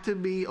have to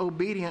be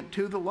obedient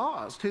to the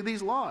laws, to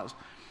these laws.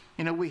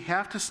 We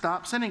have to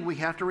stop sinning. We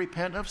have to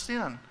repent of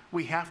sin.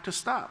 We have to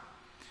stop.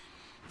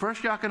 1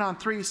 John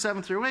 3,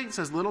 7 through 8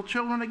 says, little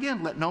children,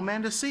 again, let no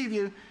man deceive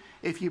you.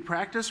 If you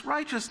practice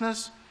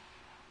righteousness,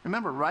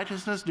 remember,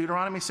 righteousness,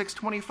 Deuteronomy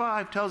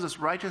 6:25 tells us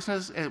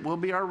righteousness, it will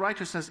be our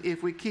righteousness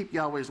if we keep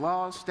Yahweh's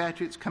laws,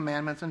 statutes,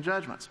 commandments, and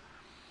judgments.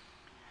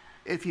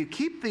 If you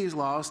keep these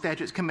laws,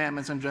 statutes,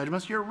 commandments, and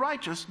judgments, you're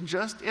righteous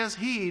just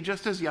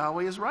as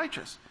Yahweh is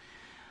righteous.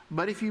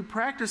 But if you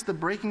practice the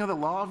breaking of the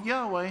law of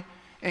Yahweh,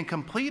 in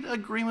complete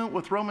agreement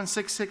with Romans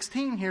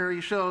 6:16 here,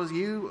 he shows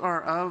you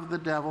are of the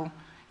devil.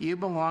 You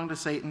belong to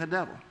Satan the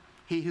devil.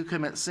 He who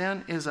commits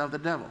sin is of the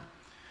devil.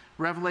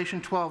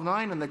 Revelation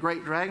 12:9, and the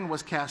great dragon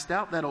was cast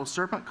out, that old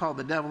serpent called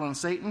the devil and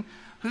Satan,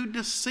 who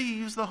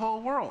deceives the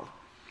whole world.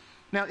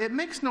 Now, it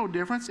makes no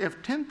difference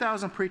if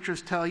 10,000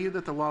 preachers tell you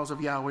that the laws of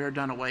Yahweh are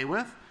done away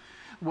with.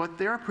 What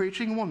they're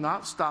preaching will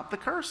not stop the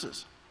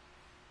curses.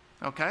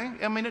 Okay?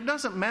 I mean, it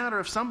doesn't matter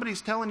if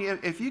somebody's telling you,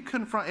 if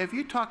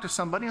you talk to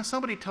somebody and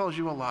somebody tells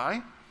you a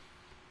lie,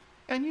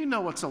 and you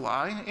know it's a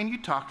lie, and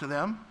you talk to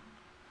them,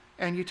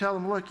 and you tell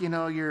them, look,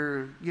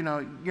 you're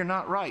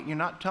not right. You're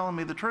not telling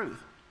me the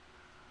truth.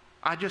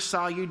 I just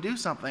saw you do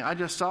something. I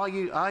just saw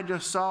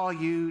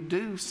you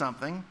do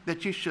something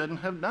that you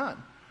shouldn't have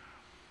done.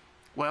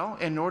 Well,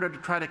 in order to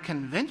try to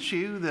convince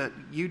you that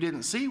you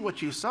didn't see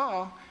what you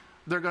saw,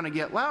 they're going to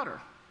get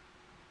louder.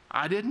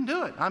 I didn't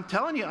do it. I'm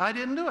telling you, I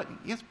didn't do it.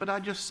 Yes, but I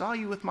just saw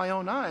you with my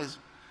own eyes.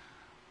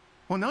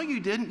 Well, no, you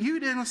didn't. You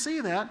didn't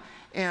see that.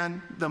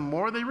 And the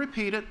more they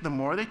repeat it, the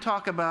more they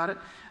talk about it,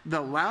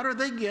 the louder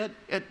they get,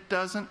 it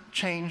doesn't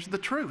change the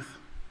truth.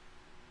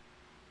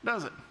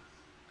 Does it?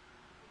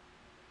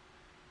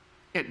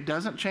 It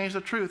doesn't change the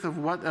truth of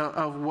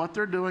what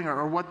they're doing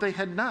or what they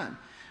had done.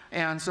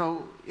 And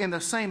so in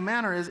the same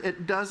manner,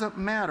 it doesn't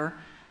matter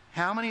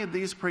how many of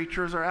these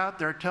preachers are out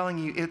there telling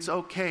you it's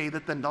okay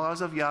that the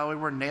laws of Yahweh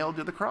were nailed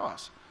to the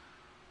cross.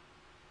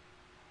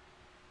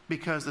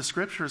 Because the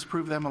scriptures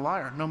prove them a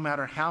liar. No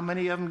matter how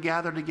many of them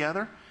gather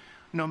together,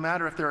 no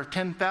matter if there are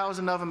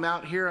 10,000 of them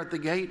out here at the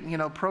gate,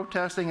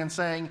 protesting and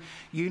saying,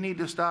 you need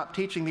to stop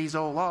teaching these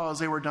old laws,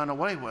 they were done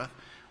away with.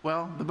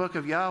 Well, the book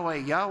of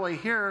Yahweh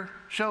here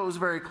shows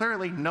very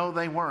clearly, no,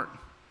 they weren't.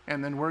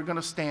 And then we're going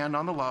to stand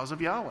on the laws of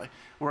Yahweh.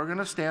 We're going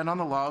to stand on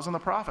the laws and the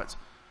prophets.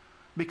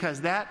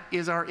 Because that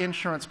is our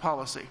insurance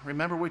policy.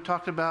 Remember we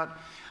talked about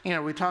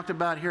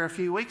here a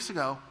few weeks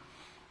ago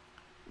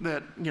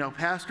that,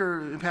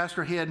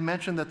 Pastor he had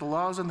mentioned that the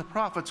laws and the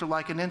prophets are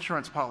like an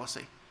insurance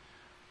policy.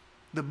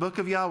 The book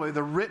of Yahweh,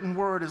 the written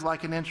word, is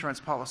like an insurance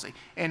policy.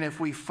 And if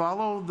we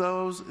follow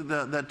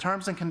the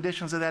terms and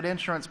conditions of that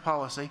insurance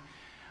policy,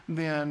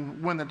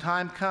 then when the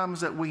time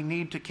comes that we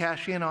need to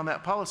cash in on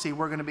that policy,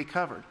 we're going to be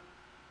covered.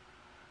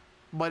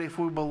 But if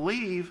we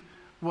believe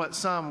what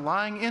some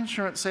lying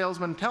insurance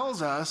salesman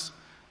tells us,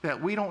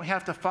 that we don't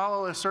have to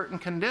follow a certain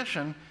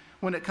condition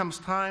when it comes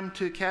time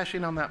to cash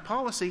in on that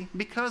policy,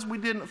 because we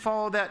didn't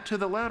follow that to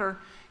the letter,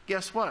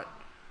 guess what?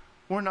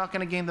 We're not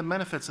going to gain the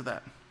benefits of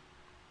that.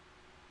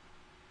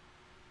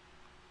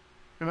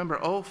 Remember,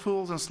 O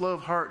fools and slow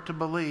of heart to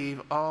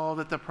believe all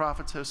that the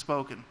prophets have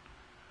spoken.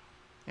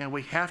 And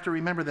we have to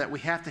remember that. We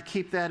have to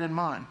keep that in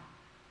mind.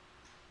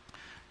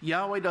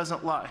 Yahweh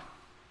doesn't lie.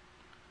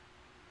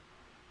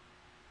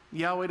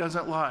 Yahweh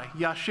doesn't lie.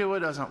 Yeshua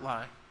doesn't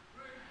lie.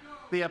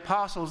 The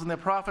apostles and the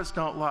prophets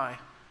don't lie.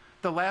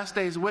 The last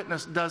day's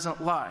witness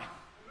doesn't lie.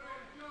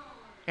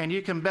 And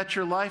you can bet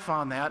your life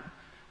on that.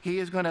 He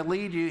is going to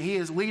lead you. He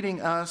is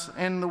leading us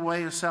in the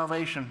way of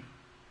salvation.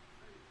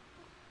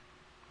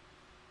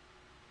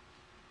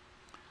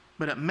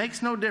 But it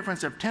makes no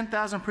difference if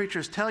 10,000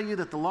 preachers tell you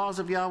that the laws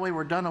of Yahweh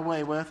were done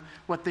away with.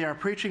 What they are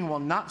preaching will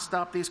not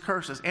stop these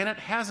curses. And it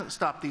hasn't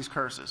stopped these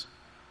curses.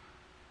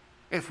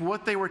 If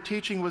what they were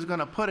teaching was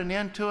going to put an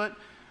end to it,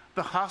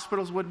 the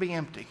hospitals would be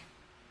empty.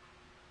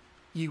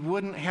 You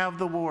wouldn't have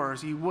the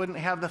wars. You wouldn't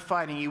have the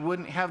fighting. You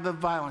wouldn't have the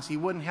violence. You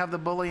wouldn't have the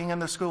bullying in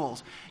the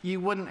schools. You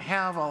wouldn't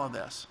have all of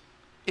this.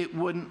 It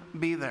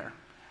wouldn't be there.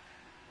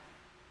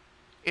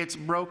 It's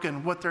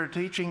broken. What they're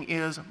teaching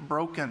is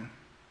broken.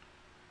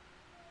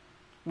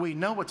 We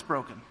know it's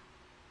broken.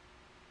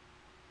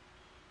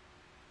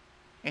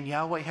 And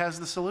Yahweh has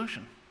the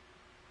solution.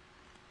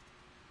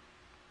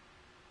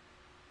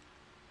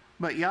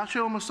 But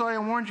Yahshua Messiah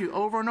warns you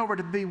over and over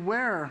to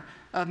beware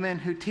of men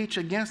who teach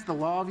against the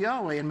law of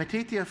Yahweh. In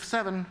Limmuwdyah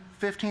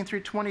 7:15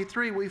 through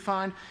 23, we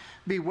find,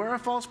 beware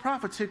of false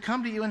prophets who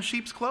come to you in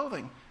sheep's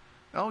clothing.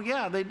 Oh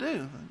yeah, they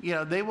do.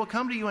 They will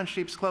come to you in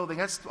sheep's clothing.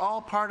 That's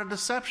all part of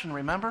deception,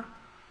 remember?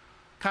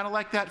 Kind of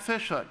like that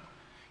fish hook.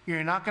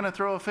 You're not going to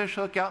throw a fish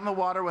hook out in the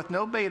water with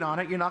no bait on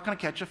it. You're not going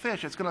to catch a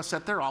fish. It's going to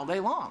sit there all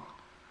day long.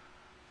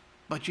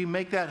 But you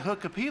make that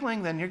hook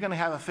appealing, then you're going to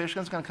have a fish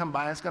that's going to come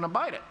by and it's going to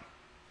bite it.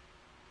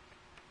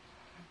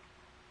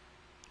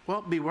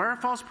 Well, beware of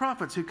false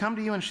prophets who come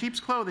to you in sheep's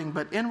clothing,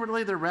 but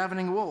inwardly they're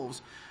ravening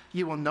wolves.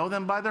 You will know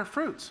them by their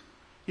fruits.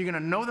 You're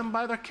going to know them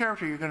by their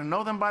character. You're going to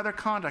know them by their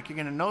conduct. You're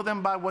going to know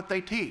them by what they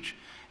teach.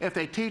 If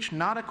they teach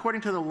not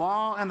according to the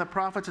law and the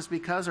prophets, it's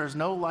because there's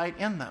no light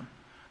in them.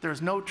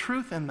 There's no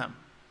truth in them.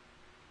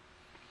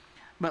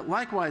 But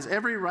likewise,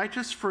 every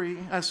righteous tree,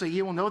 so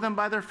you will know them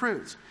by their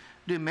fruits.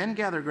 Do men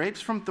gather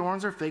grapes from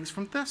thorns or figs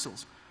from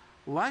thistles?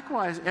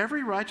 Likewise,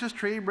 every righteous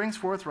tree brings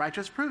forth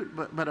righteous fruit,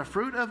 but a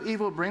fruit of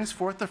evil brings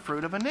forth the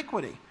fruit of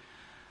iniquity.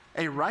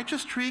 A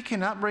righteous tree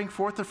cannot bring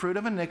forth the fruit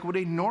of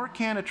iniquity, nor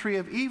can a tree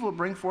of evil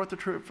bring forth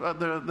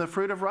the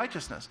fruit of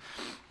righteousness.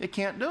 It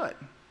can't do it.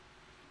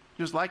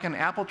 Just like an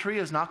apple tree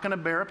is not going to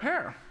bear a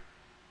pear.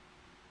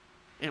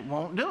 It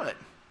won't do it.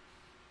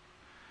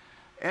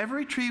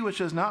 Every tree which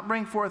does not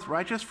bring forth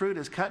righteous fruit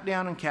is cut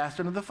down and cast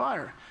into the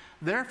fire.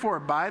 Therefore,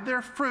 by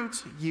their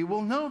fruits you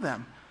will know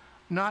them.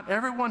 Not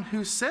everyone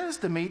who says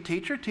to me,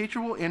 Teacher,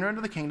 Teacher, will enter into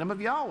the kingdom of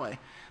Yahweh.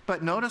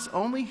 But notice,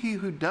 only he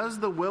who does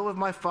the will of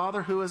my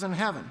Father who is in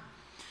heaven.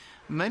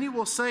 Many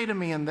will say to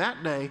me in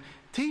that day,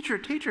 Teacher,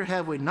 Teacher,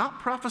 have we not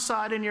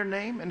prophesied in your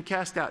name, and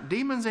cast out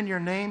demons in your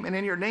name, and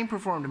in your name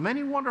performed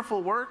many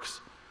wonderful works?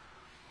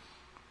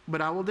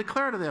 But I will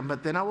declare to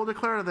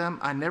them,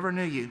 I never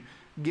knew you.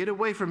 Get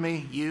away from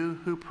me, you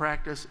who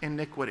practice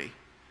iniquity.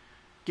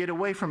 Get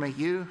away from me,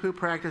 you who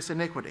practice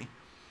iniquity.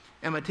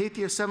 In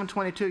Limmuwdyah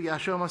 7:22,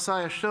 Yahshua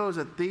Messiah shows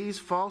that these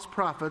false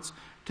prophets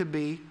to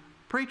be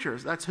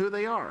preachers. That's who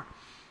they are.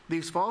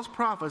 These false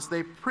prophets,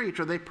 they preach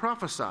or they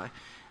prophesy.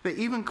 They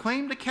even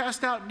claim to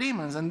cast out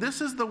demons, and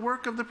this is the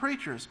work of the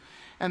preachers.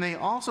 And they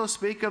also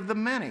speak of the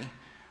many,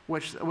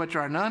 which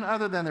are none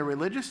other than the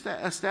religious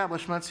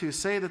establishments who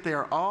say that they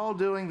are all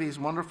doing these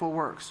wonderful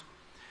works.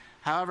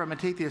 However,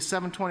 Limmuwdyah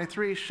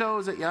 7:23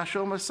 shows that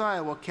Yahshua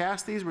Messiah will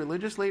cast these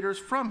religious leaders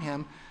from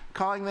him,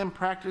 calling them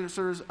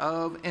practicers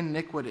of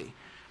iniquity.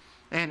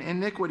 And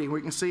iniquity,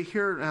 we can see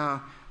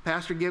here,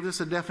 Pastor gives us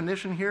a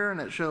definition here,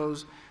 and it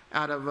shows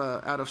out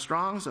of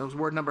Strong's. It was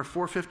word number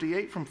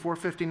 458 from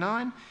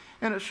 459,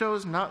 and it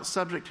shows not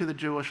subject to the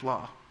Jewish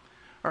law,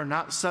 or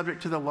not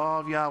subject to the law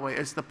of Yahweh.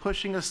 It's the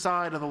pushing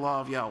aside of the law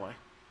of Yahweh.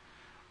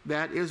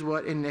 That is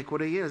what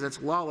iniquity is.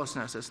 It's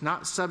lawlessness. It's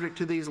not subject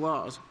to these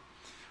laws.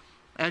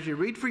 As you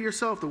read for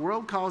yourself, the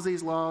world calls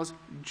these laws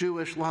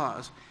Jewish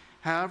laws.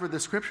 However, the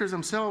scriptures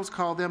themselves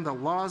call them the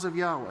laws of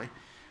Yahweh.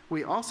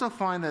 We also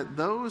find that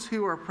those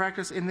who are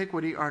practice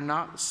iniquity are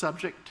not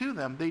subject to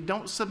them. They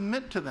don't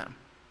submit to them.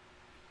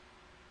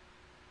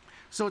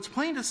 So it's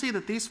plain to see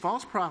that these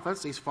false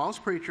prophets, these false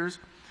preachers,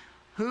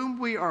 whom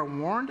we are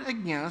warned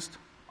against,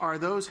 are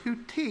those who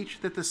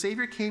teach that the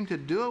Savior came to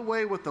do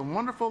away with the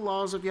wonderful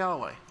laws of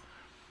Yahweh.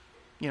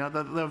 You know,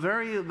 the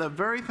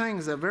very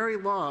things, the very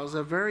laws,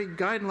 the very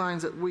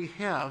guidelines that we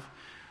have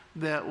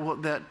that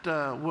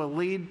will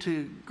lead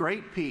to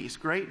great peace,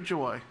 great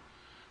joy,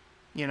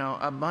 you know,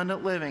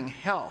 abundant living,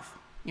 health,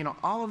 you know,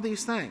 all of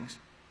these things.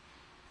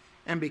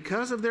 And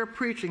because of their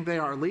preaching, they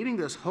are leading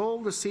this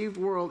whole deceived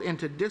world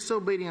into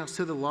disobedience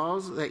to the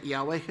laws that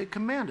Yahweh had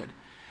commanded.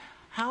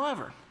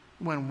 However,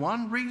 when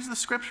one reads the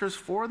scriptures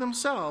for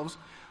themselves,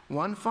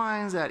 one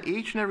finds that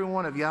each and every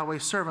one of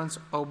Yahweh's servants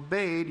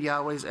obeyed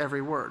Yahweh's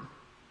every word.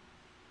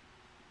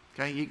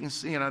 Okay, you can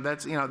see,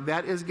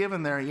 that is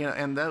given there,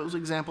 and those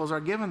examples are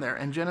given there.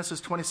 In Genesis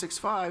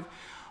 26:5,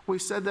 we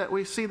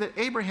see that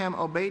Abraham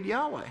obeyed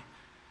Yahweh,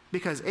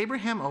 because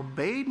Abraham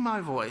obeyed my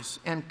voice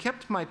and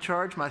kept my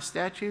charge, my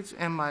statutes,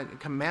 and my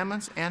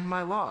commandments and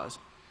my laws.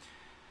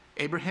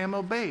 Abraham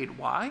obeyed.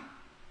 Why?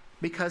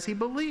 Because he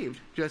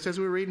believed, just as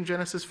we read in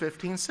Genesis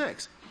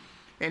 15:6.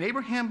 And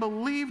Abraham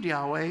believed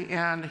Yahweh,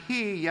 and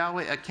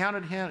Yahweh,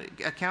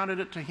 accounted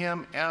it to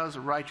him as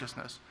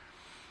righteousness.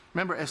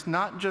 Remember, it's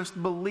not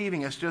just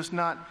believing, it's just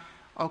not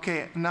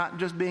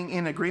just being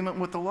in agreement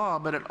with the law,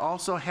 but it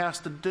also has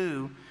to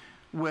do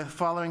with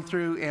following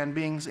through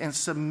and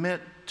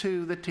submit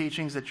to the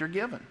teachings that you're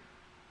given.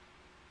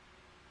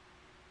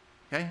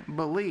 Okay?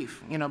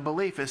 Belief.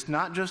 Belief is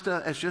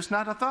it's just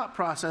not a thought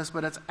process,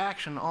 but it's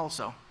action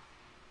also.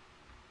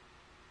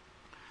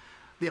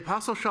 The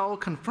Apostle Shaul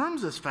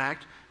confirms this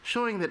fact,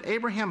 showing that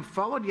Abraham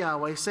followed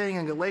Yahweh, saying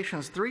in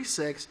Galatians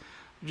 3:6,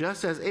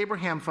 just as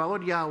Abraham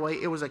followed Yahweh,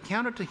 it was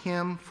accounted to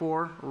him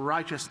for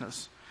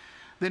righteousness.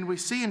 Then we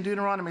see in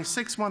Deuteronomy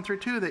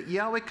 6:1-2 that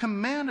Yahweh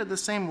commanded the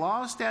same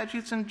laws,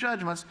 statutes, and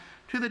judgments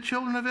to the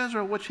children of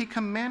Israel, which he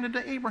commanded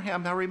to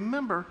Abraham. Now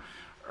remember,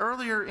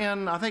 earlier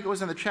I think it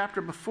was in the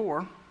chapter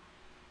before,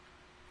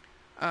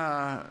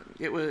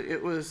 It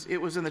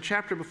was in the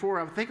chapter before.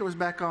 I think it was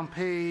back on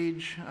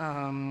page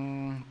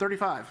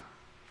 35.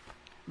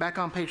 Back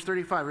on page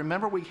 35.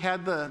 Remember,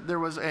 there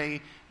was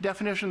a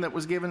definition that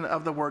was given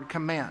of the word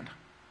command.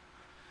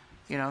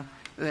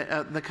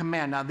 The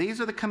command. Now, these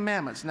are the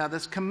commandments. Now,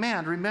 this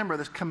command, remember,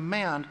 this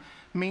command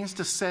means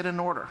to set in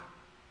order.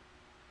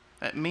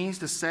 It means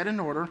to set in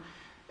order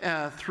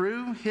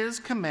through his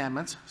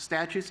commandments,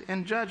 statutes,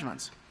 and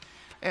judgments.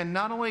 And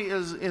not only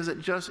is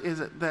it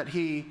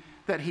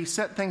that he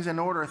set things in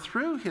order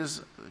through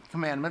his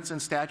commandments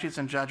and statutes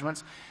and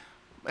judgments,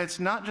 it's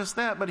not just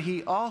that, but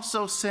he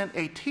also sent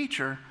a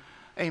teacher,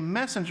 a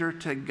messenger,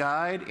 to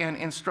guide and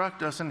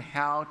instruct us in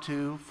how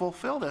to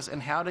fulfill this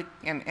and how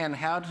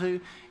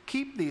to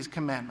keep these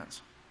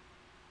commandments.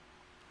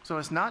 So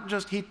it's not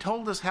just he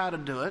told us how to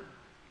do it.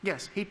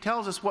 Yes, he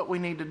tells us what we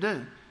need to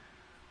do.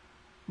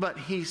 But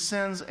he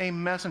sends a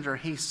messenger.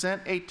 He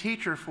sent a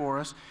teacher for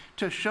us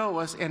to show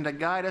us and to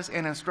guide us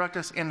and instruct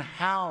us in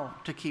how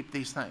to keep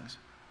these things.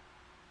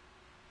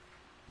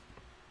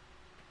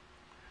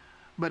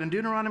 But in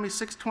Deuteronomy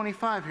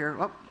 6:25 here,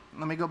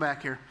 let me go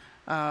back here.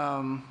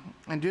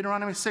 In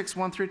Deuteronomy 6,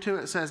 1 through 2,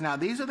 it says, "Now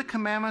these are the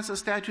commandments, the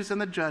statutes,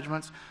 and the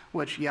judgments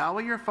which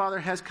Yahweh your Father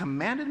has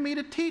commanded me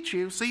to teach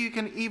you." So you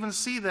can even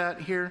see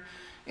that here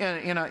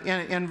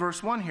in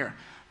verse 1 here.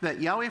 That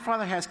Yahweh your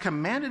Father has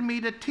commanded me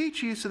to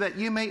teach you so that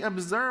you may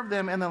observe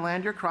them in the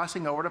land you're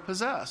crossing over to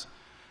possess.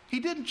 He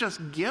didn't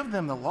just give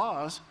them the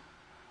laws,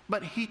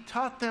 but he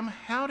taught them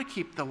how to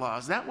keep the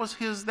laws. That was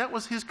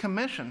his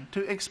commission,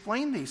 to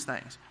explain these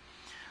things.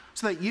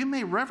 So that you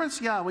may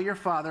reverence Yahweh your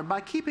Father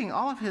by keeping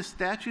all of his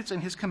statutes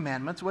and his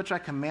commandments, which I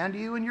command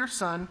you and your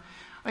son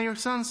and your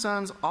son's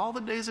sons all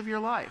the days of your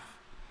life.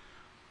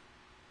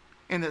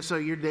 And that so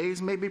your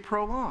days may be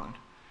prolonged.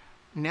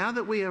 Now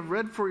that we have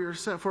read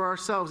for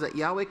ourselves that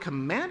Yahweh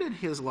commanded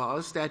his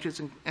laws,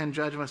 statutes, and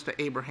judgments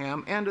to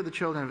Abraham and to the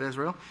children of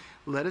Israel,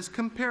 let us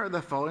compare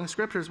the following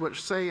scriptures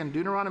which say in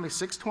Deuteronomy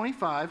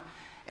 6:25,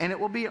 "And it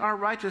will be our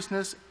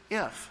righteousness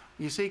if."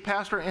 You see,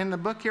 Pastor, in the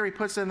book here, he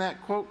puts in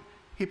that quote,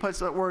 he puts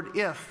that word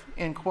 "if"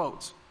 in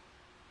quotes.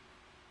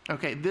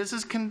 Okay, this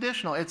is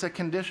conditional. It's a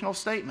conditional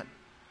statement.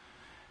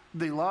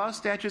 The laws,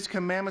 statutes,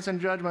 commandments, and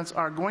judgments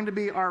are going to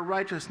be our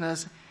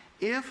righteousness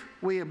if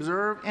we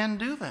observe and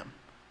do them.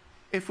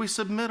 If we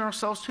submit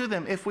ourselves to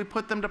them, if we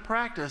put them to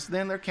practice,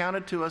 then they're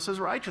counted to us as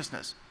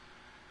righteousness.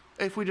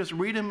 If we just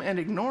read them and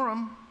ignore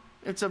them,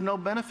 it's of no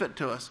benefit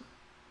to us.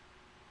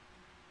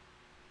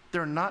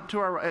 They're not to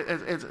our.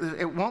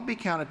 It won't be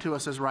counted to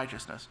us as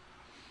righteousness.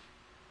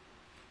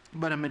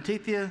 But in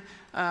Limmuwdyah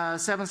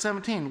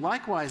 7:17,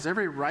 likewise,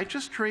 every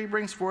righteous tree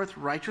brings forth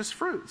righteous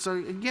fruit. So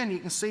again, you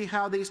can see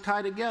how these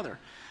tie together.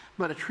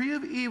 But a tree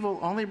of evil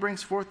only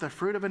brings forth the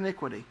fruit of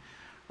iniquity.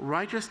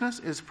 Righteousness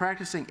is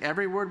practicing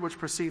every word which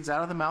proceeds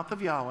out of the mouth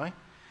of Yahweh,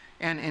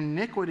 and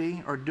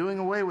iniquity, or doing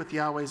away with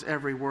Yahweh's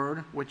every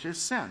word, which is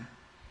sin.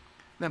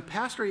 Then,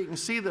 Pastor, you can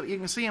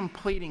see him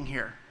pleading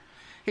here.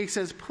 He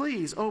says,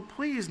 please,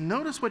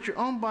 notice what your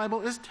own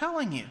Bible is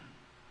telling you.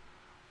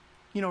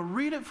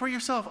 Read it for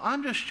yourself.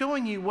 I'm just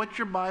showing you what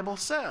your Bible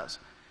says.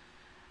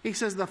 He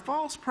says the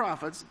false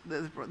prophets,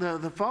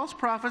 the false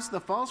prophets, the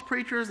false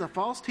preachers, the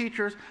false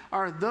teachers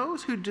are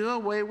those who do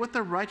away with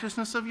the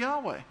righteousness of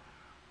Yahweh.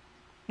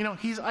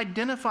 He's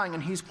identifying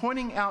and he's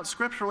pointing out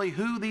scripturally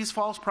who these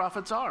false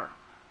prophets are.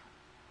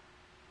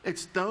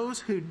 It's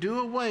those who do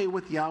away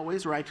with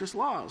Yahweh's righteous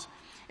laws.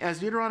 As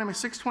Deuteronomy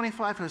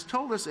 6:25 has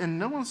told us in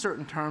no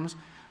uncertain terms,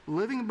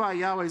 living by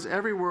Yahweh's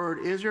every word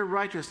is your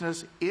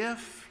righteousness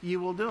if you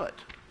will do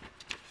it.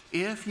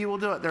 If you will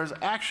do it. There's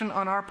action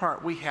on our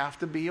part. We have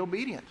to be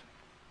obedient.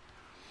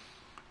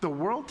 The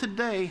world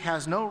today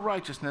has no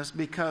righteousness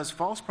because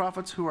false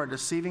prophets who are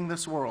deceiving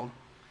this world,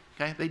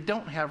 okay, they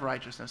don't have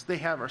righteousness. They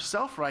have our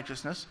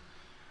self-righteousness.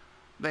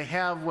 They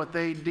have what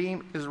they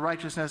deem is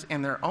righteousness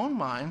in their own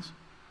minds.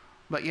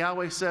 But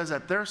Yahweh says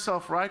that their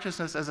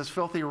self-righteousness is as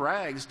filthy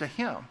rags to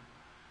him.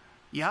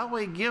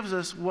 Yahweh gives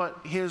us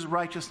what his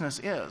righteousness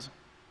is.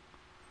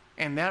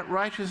 And that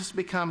righteousness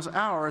becomes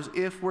ours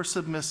if we're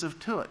submissive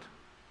to it.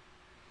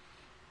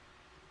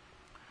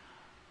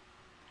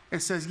 It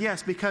says,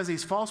 yes, because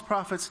these false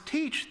prophets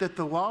teach that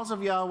the laws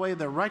of Yahweh,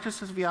 the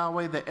righteousness of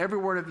Yahweh, that every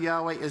word of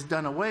Yahweh is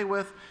done away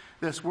with,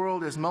 this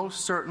world is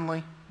most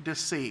certainly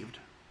deceived.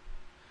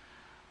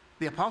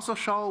 The Apostle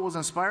Shaul was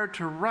inspired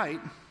to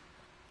write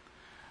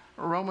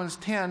Romans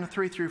 10,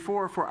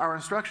 3-4 for our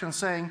instruction,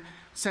 saying,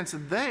 since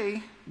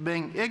they,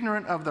 being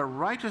ignorant of the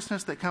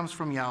righteousness that comes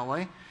from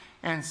Yahweh,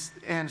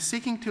 and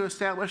seeking to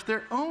establish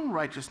their own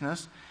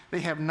righteousness,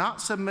 they have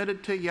not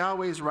submitted to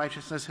Yahweh's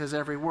righteousness, his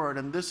every word.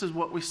 And this is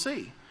what we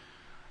see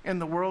in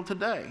the world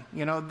today.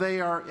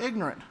 They are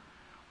ignorant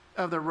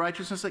of the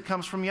righteousness that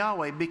comes from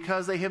Yahweh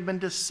because they have been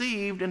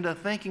deceived into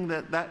thinking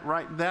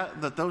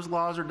that those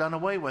laws are done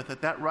away with,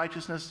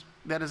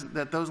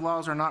 that those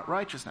laws are not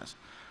righteousness.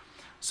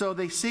 So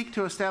they seek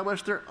to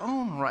establish their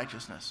own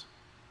righteousness.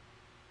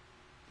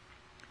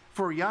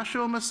 For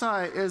Yahshua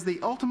Messiah is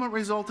the ultimate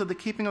result of the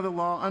keeping of the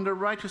law under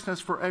righteousness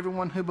for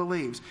everyone who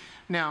believes.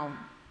 Now,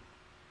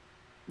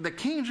 The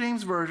King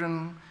James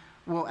Version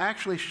will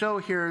actually show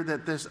here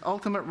that this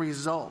ultimate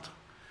result,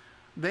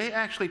 they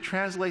actually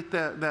translate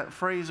that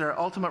phrase, or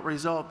ultimate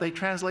result, they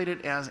translate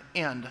it as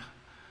end.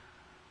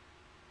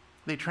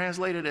 They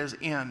translate it as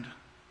end.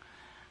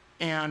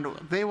 And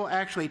they will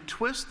actually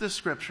twist the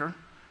scripture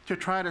to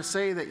try to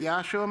say that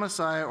Yahshua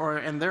Messiah, or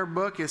in their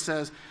book it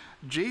says,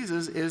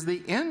 Jesus is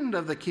the end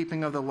of the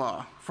keeping of the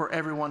law for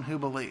everyone who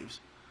believes.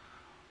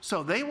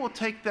 So they will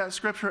take that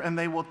scripture and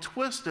they will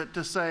twist it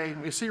to say,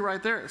 you see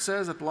right there, it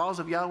says that the laws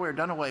of Yahweh are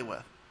done away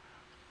with.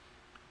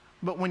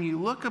 But when you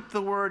look up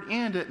the word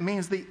end, it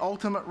means the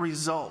ultimate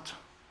result,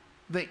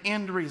 the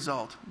end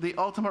result, the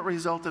ultimate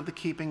result of the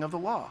keeping of the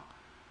law.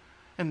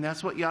 And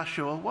that's what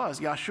Yahshua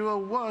was.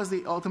 Yahshua was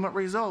the ultimate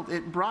result.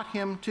 It brought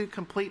him to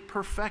complete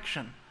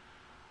perfection.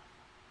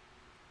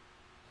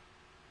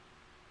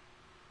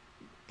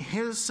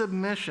 His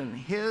submission,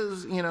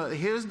 his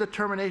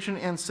determination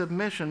and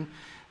submission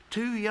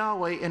to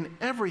Yahweh in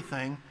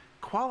everything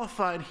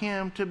qualified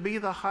him to be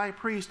the high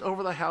priest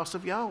over the house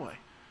of Yahweh.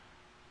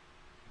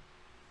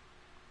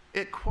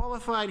 It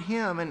qualified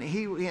him, and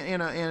he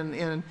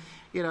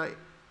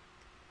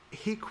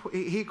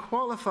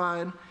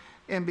qualified,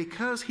 and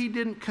because he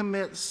didn't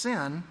commit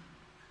sin,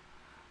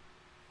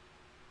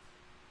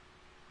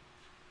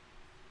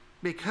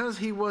 because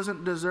he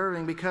wasn't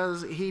deserving,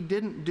 because he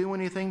didn't do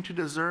anything to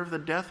deserve the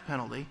death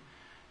penalty,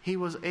 he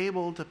was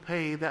able to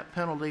pay that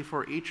penalty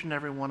for each and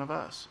every one of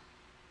us.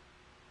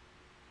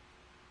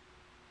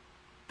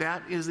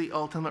 That is the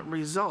ultimate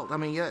result.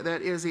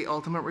 That is the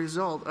ultimate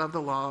result of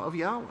the law of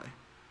Yahweh.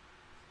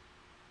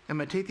 In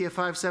Limmuwdyah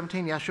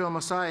 5:17, Yahshua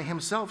Messiah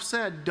himself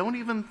said, "Don't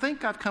even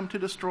think I've come to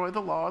destroy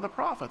the law of the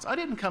prophets. I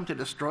didn't come to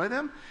destroy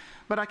them,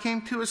 but I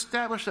came to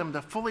establish them,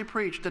 to fully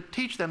preach, to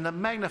teach them, to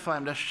magnify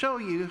them, to show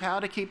you how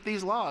to keep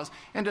these laws,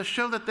 and to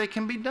show that they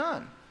can be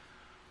done."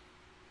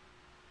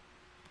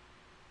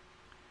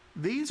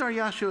 These are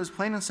Yahshua's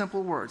plain and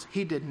simple words.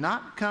 He did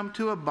not come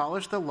to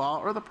abolish the law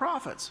or the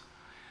prophets.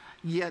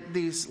 Yet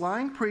these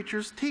lying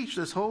preachers teach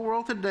this whole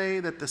world today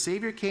that the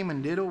Savior came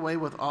and did away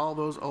with all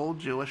those old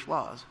Jewish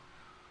laws.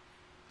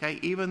 Okay,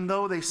 even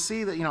though they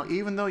see that,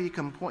 even though it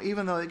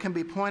can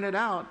be pointed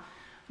out,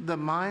 the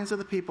minds of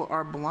the people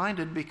are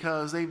blinded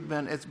because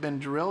it's been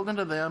drilled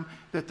into them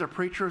that the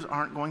preachers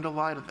aren't going to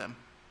lie to them.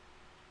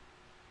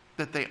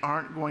 That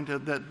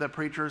the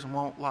preachers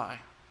won't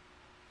lie.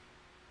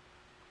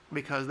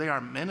 Because they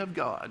are men of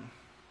God.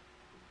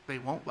 They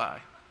won't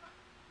lie.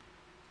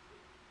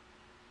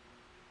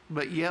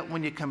 But yet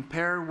when you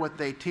compare what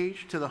they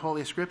teach to the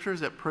Holy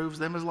Scriptures, it proves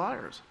them as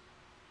liars.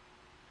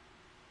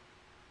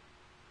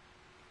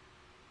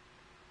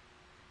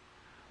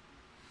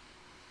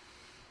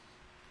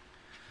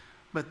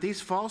 But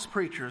these false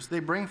preachers, they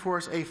bring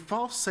forth a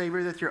false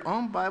Savior that your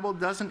own Bible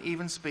doesn't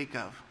even speak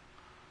of.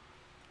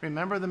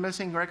 Remember the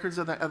missing records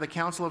of the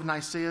Council of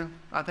Nicaea?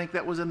 I think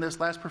that was in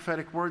this last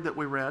prophetic word that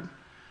we read.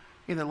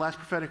 Either the last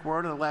prophetic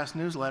word or the last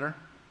newsletter.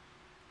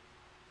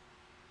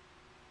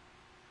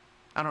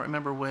 I don't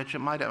remember which. It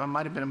might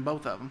have been in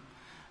both of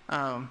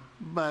them.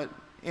 But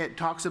it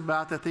talks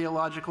about the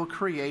theological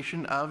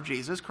creation of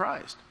Jesus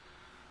Christ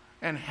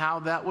and how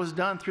that was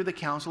done through the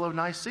Council of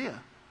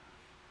Nicaea.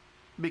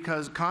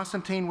 Because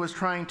Constantine was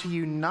trying to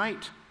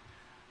unite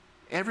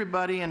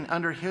everybody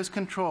under his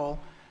control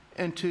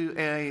into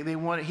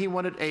he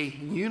wanted a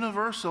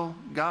universal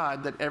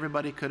God that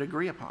everybody could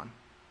agree upon,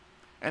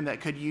 and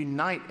that could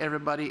unite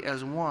everybody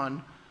as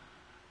one,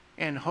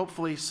 and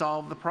hopefully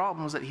solve the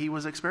problems that he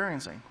was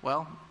experiencing.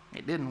 Well,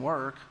 it didn't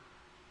work,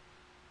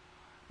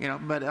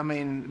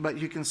 But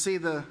you can see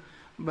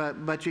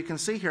but you can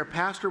see here,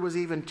 Pastor was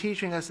even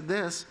teaching us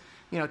this.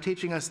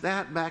 Teaching us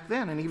that back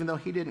then. And even though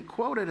he didn't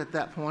quote it at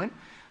that point,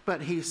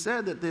 but he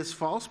said that these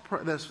false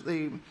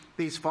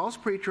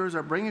preachers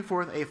are bringing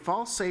forth a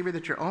false Savior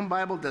that your own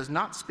Bible does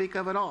not speak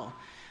of at all.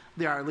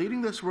 They are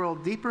leading this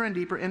world deeper and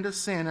deeper into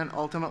sin and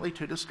ultimately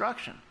to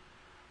destruction.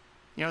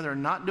 They're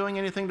not doing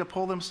anything to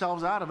pull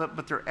themselves out of it,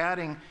 but they're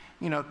adding,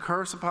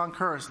 curse upon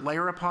curse,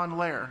 layer upon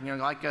layer.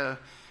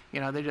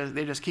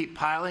 They just keep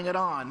piling it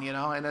on,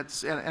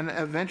 and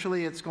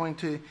eventually it's going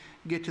to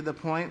get to the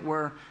point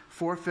where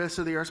 4/5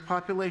 of the earth's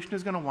population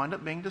is going to wind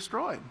up being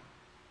destroyed.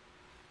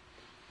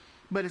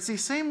 But it's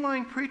these same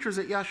lying preachers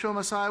that Yahshua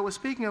Messiah was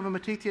speaking of in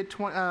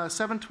Limmuwdyah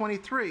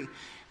 7:23,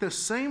 the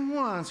same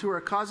ones who are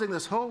causing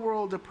this whole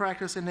world to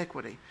practice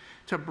iniquity,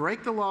 to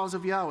break the laws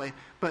of Yahweh.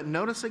 But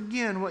notice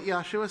again what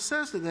Yahshua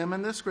says to them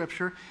in this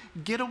scripture: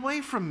 "Get away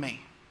from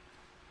me.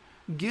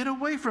 Get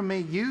away from me,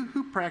 you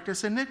who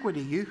practice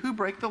iniquity, you who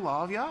break the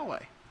law of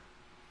Yahweh."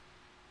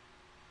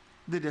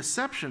 The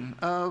deception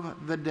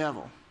of the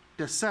devil.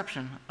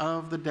 Deception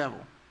of the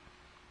devil.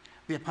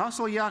 The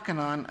Apostle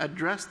Yochanan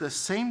addressed the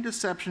same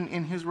deception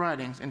in his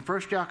writings. In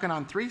 1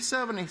 Yochanan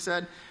 3:7, he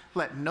said,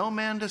 "Let no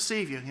man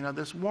deceive you."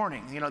 This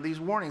warning. These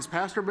warnings.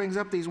 Pastor brings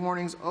up these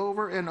warnings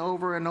over and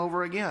over and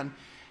over again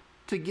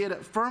to get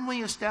it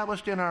firmly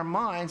established in our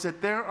minds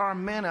that there are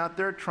men out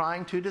there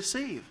trying to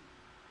deceive.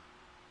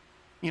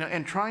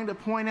 And trying to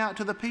point out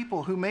to the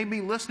people who may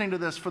be listening to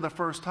this for the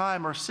first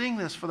time or seeing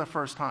this for the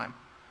first time,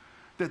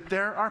 that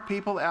there are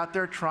people out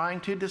there trying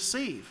to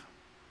deceive.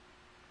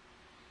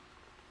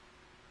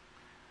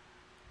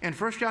 In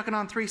 1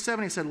 John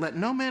 3:7, he said, "Let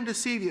no man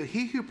deceive you.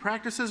 He who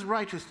practices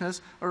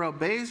righteousness or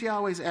obeys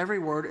Yahweh's every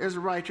word is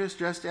righteous,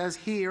 just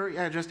as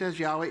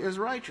Yahweh is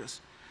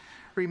righteous."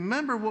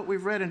 Remember what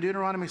we've read in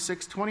Deuteronomy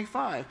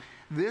 6:25.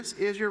 This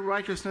is your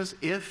righteousness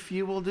if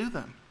you will do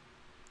them.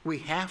 We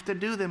have to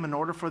do them in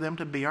order for them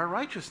to be our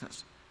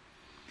righteousness.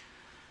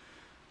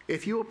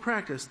 If you will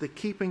practice the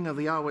keeping of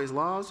the Yahweh's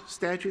laws,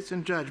 statutes,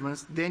 and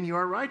judgments, then you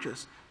are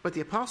righteous. But the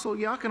Apostle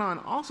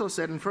Yochanan also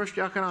said in 1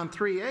 Yochanan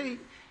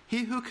 3:8,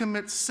 he who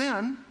commits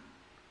sin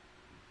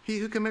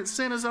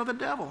is of the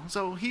devil.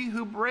 So he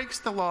who breaks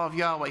the law of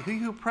Yahweh, he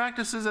who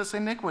practices this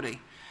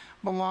iniquity,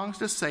 belongs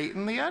to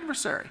Satan the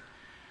adversary.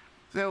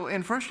 So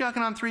in 1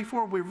 Yochanan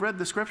 3:4, we've read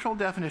the scriptural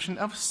definition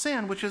of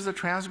sin, which is the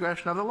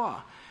transgression of the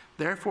law.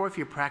 Therefore, if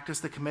you practice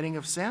the committing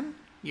of sin,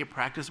 you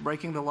practice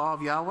breaking the law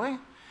of Yahweh,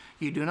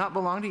 you do not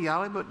belong to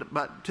Yahweh,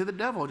 but to the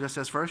devil, just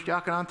as 1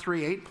 Yochanan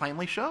 3:8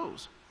 plainly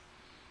shows.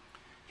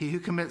 He who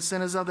commits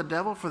sin is of the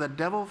devil, for the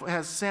devil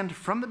has sinned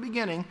from the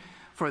beginning.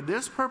 For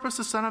this purpose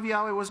the Son of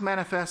Yahweh was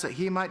manifest, that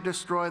he might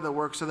destroy the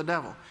works of the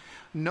devil.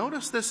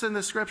 Notice this in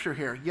the scripture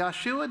here.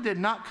 Yeshua did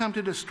not come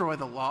to destroy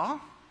the law.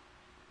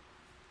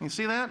 You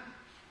see that?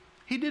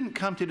 He didn't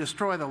come to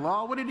destroy the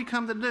law. What did he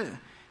come to do?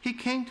 He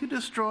came to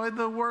destroy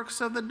the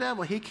works of the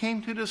devil. He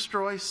came to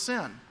destroy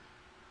sin.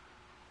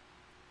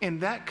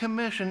 And that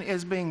commission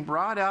is being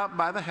brought out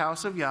by the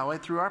house of Yahweh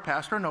through our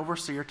pastor and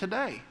overseer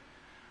today.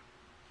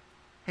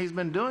 He's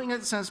been doing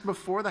it since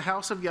before the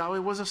house of Yahweh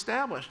was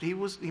established.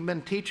 He'd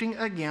been teaching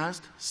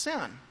against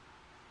sin.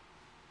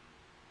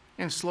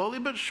 And slowly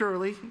but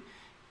surely,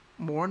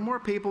 more and more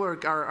people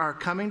are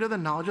coming to the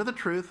knowledge of the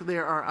truth. They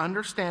are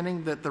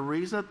understanding that the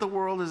reason that the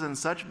world is in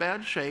such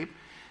bad shape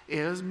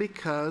is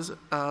because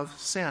of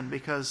sin,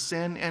 because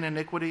sin and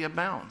iniquity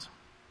abounds.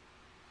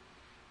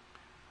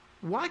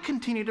 Why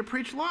continue to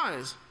preach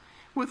lies?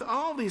 With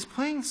all these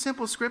plain,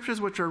 simple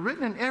scriptures which are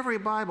written in every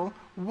Bible,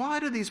 why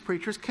do these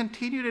preachers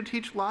continue to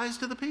teach lies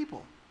to the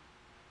people?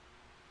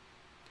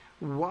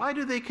 Why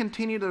do they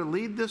continue to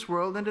lead this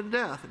world into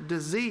death,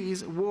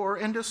 disease, war,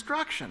 and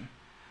destruction?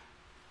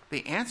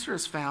 The answer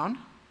is found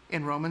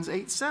in Romans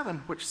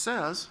 8:7, which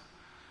says,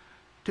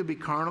 to be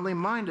carnally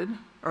minded,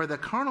 or the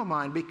carnal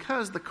mind,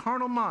 because the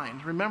carnal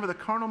mind, remember the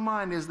carnal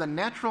mind is the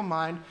natural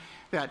mind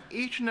that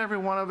each and every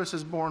one of us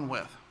is born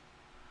with.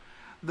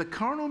 The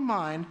carnal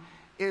mind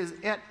is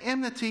at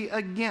enmity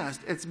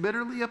against, it's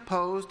bitterly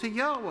opposed to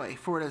Yahweh,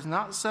 for it is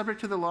not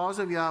subject to the laws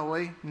of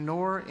Yahweh,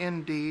 nor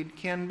indeed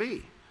can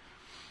be.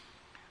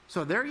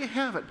 So there you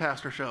have it,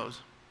 Pastor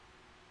shows.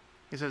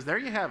 He says, there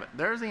you have it.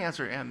 There's the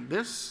answer, and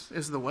this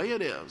is the way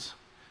it is.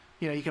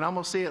 You can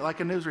almost see it like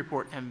a news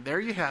report, and there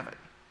you have it.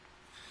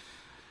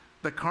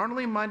 The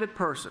carnally minded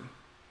person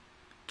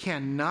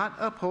cannot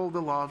uphold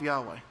the law of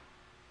Yahweh.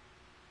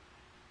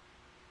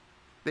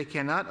 They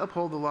cannot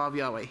uphold the law of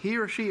Yahweh. He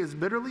or she is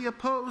bitterly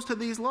opposed to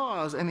these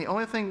laws, and the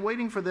only thing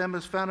waiting for them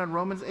is found in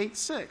Romans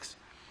 8:6.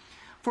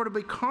 For to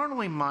be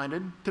carnally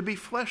minded, to be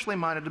fleshly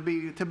minded,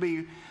 to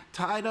be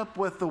tied up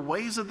with the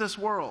ways of this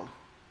world,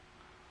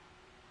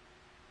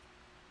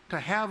 to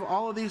have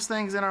all of these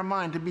things in our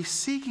mind, to be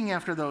seeking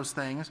after those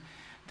things,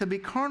 to be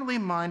carnally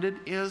minded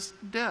is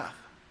death.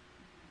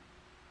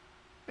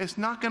 It's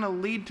not going to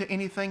lead to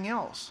anything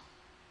else.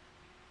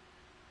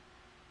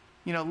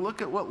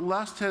 Look at what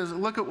lust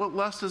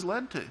has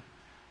led to.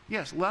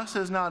 Yes, lust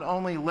has not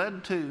only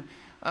led to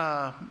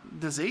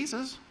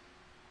diseases,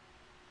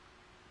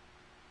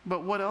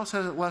 but what else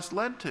has lust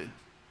led to?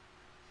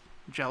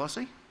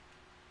 Jealousy,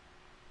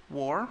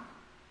 war,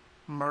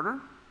 murder,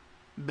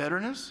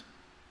 bitterness,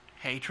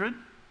 hatred.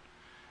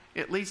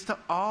 It leads to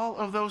all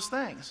of those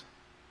things.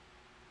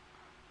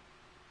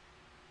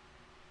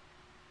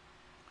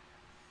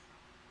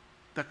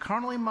 The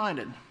carnally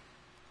minded.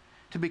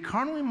 To be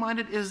carnally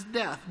minded is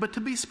death, but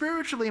to be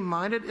spiritually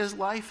minded is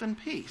life and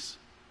peace.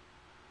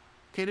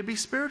 Okay, to be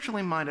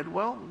spiritually minded,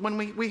 well, when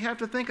we have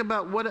to think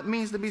about what it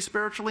means to be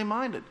spiritually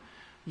minded.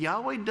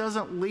 Yahweh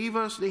doesn't leave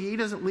us, He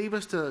doesn't leave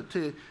us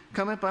to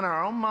come up in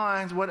our own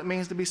minds what it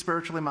means to be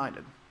spiritually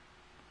minded.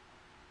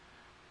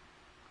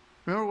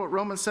 Remember what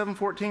Romans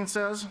 7:14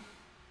 says?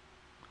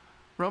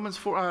 Romans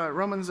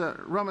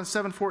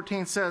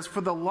 7:14 says, for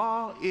the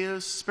law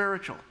is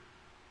spiritual.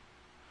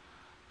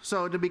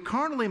 So to be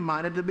carnally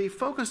minded, to be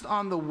focused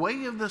on the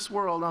way of this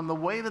world, on the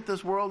way that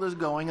this world is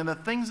going and the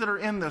things that are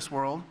in this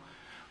world,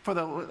 for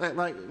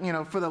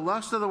the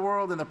lust of the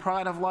world and the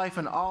pride of life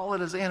and all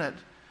that is in it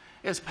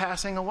is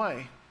passing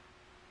away.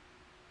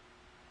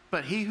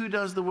 But he who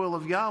does the will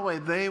of Yahweh,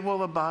 they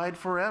will abide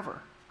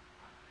forever.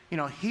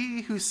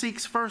 He who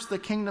seeks first the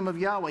kingdom of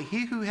Yahweh,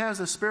 he who has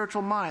a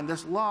spiritual mind,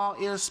 this law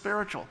is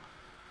spiritual.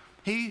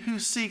 He who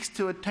seeks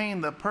to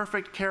attain the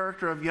perfect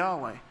character of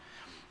Yahweh,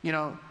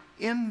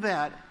 in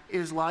that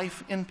is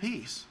life and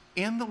peace.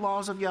 In the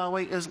laws of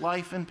Yahweh is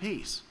life and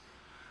peace.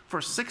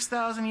 For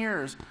 6,000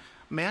 years,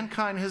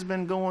 mankind has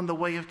been going the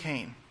way of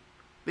Cain.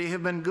 They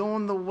have been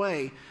going the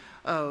way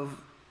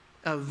of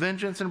of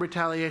vengeance and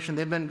retaliation.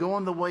 They've been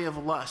going the way of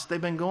lust. They've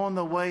been going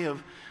the way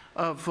of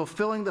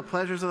fulfilling the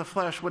pleasures of the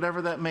flesh,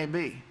 whatever that may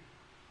be.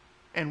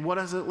 And what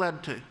has it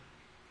led to?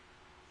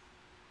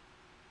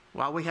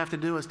 Well, all we have to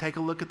do is take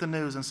a look at the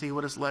news and see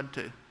what it's led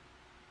to.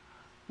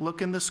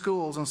 Look in the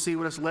schools and see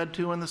what it's led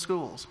to in the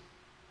schools.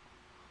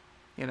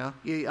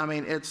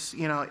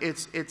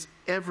 It's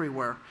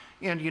everywhere.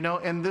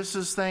 And this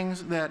is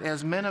things that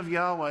as men of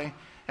Yahweh,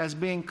 as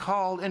being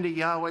called into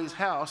Yahweh's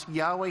house,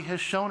 Yahweh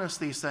has shown us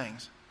these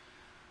things.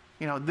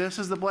 This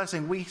is the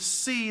blessing. We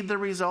see the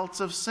results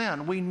of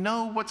sin. We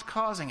know what's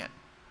causing it.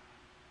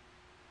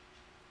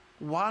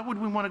 Why would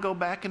we want to go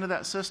back into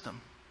that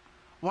system?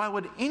 Why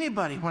would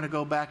anybody want to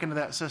go back into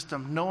that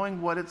system,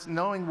 knowing what it's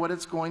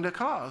going to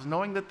cause,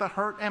 knowing that the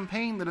hurt and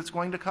pain that it's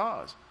going to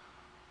cause?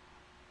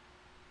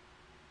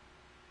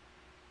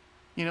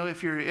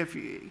 If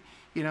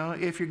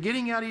you're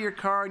getting out of your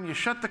car and you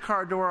shut the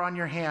car door on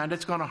your hand,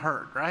 it's going to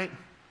hurt, right?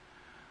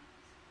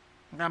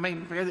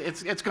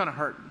 It's going to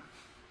hurt.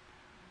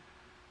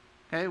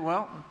 Okay,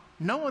 well,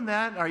 knowing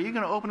that, are you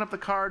going to open up the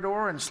car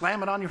door and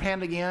slam it on your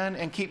hand again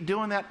and keep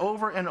doing that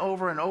over and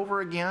over and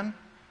over again?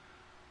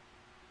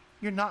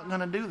 You're not going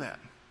to do that.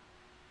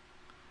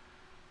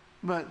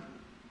 But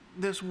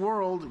this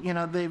world,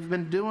 they've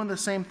been doing the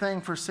same thing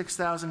for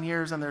 6,000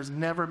 years and there's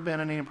never been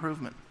any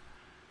improvement.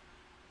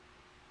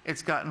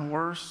 It's gotten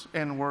worse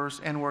and worse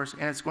and worse,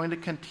 and it's going to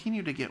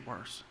continue to get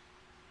worse.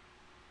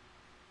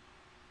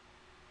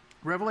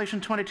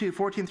 Revelation 22,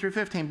 14 through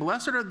 15.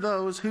 Blessed are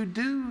those who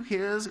do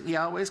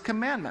Yahweh's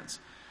commandments.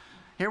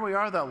 Here we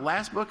are, the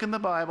last book in the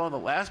Bible, the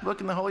last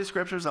book in the Holy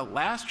Scriptures, the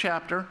last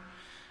chapter.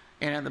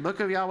 And in the book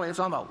of Yahweh, it's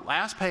on the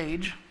last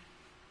page.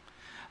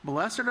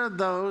 Blessed are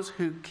those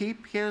who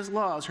keep his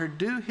laws, who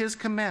do his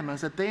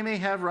commandments, that they may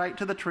have right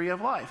to the tree of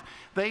life.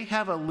 They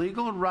have a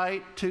legal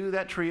right to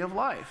that tree of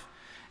life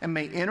and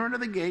may enter into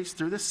the gates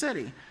through the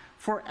city.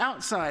 For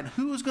outside,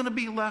 who is going to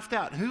be left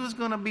out? Who is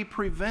going to be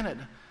prevented?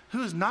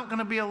 Who is not going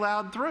to be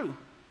allowed through?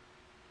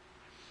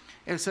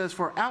 It says,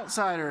 for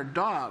outside are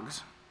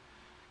dogs,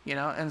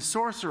 and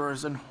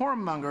sorcerers and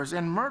whoremongers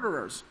and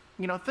murderers.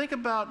 Think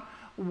about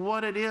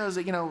what it is.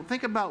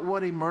 Think about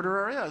what a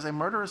murderer is. A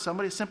murderer is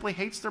somebody who simply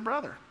hates their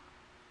brother.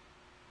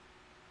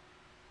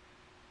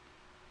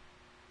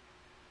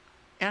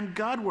 And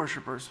God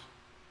worshipers,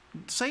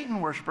 Satan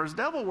worshipers,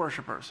 devil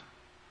worshipers.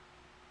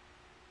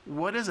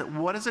 What is it?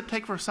 What does it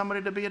take for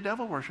somebody to be a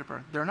devil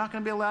worshiper? They're not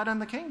going to be allowed in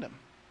the kingdom.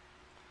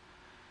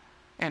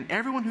 And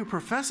everyone who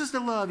professes to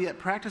love yet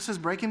practices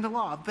breaking the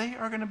law, they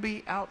are going to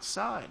be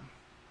outside.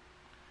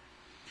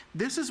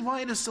 This is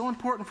why it is so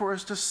important for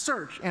us to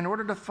search in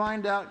order to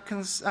find out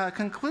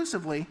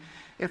conclusively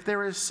if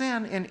there is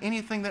sin in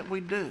anything that we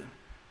do.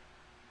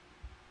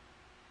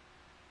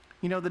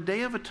 The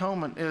Day of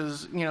Atonement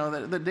is,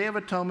 the Day of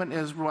Atonement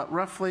is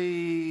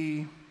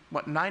roughly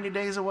 90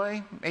 days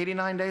away,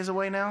 89 days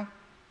away now?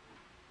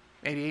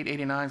 88,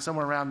 89,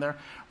 somewhere around there.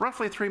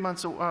 Roughly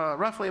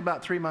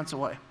about 3 months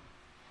away.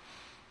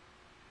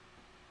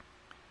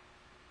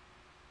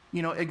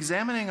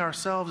 Examining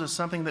ourselves is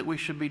something that we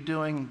should be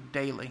doing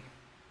daily.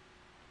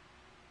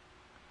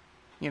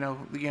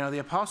 The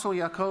Apostle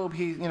Jacob,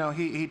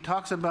 he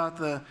talks about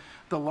the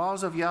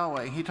laws of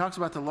Yahweh. He talks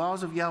about the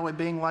laws of Yahweh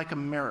being like a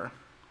mirror.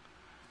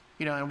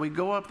 And we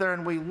go up there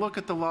and we look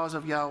at the laws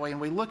of Yahweh and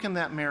we look in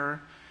that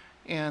mirror.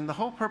 And the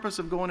whole purpose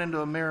of going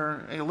into a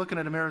mirror, looking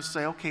at a mirror, is to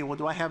say, okay, well,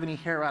 do I have any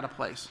hair out of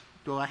place?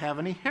 Do I have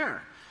any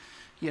hair?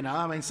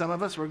 Some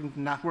of us, we're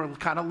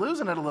kind of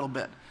losing it a little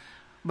bit.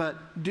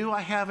 But do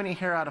I have any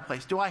hair out of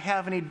place? Do I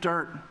have any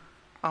dirt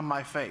on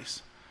my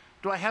face?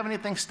 Do I have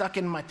anything stuck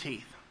in my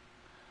teeth?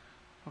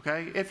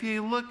 Okay, if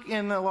you look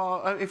in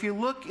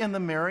the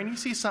mirror and you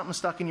see something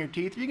stuck in your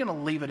teeth, you're going to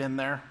leave it in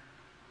there?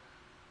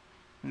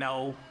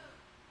 No.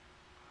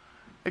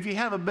 If you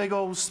have a big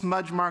old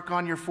smudge mark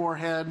on your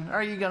forehead,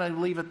 are you going to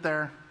leave it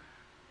there?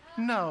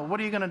 No. What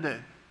are you going to do?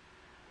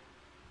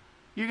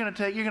 You're going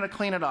to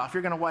clean it off.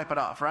 You're going to wipe it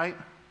off, right?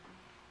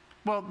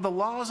 Well, the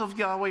laws of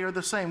Yahweh are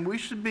the same. We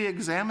should be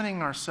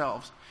examining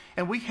ourselves.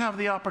 And we have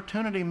the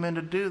opportunity, men,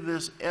 to do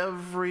this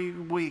every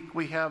week.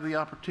 We have the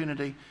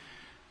opportunity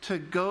to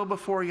go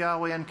before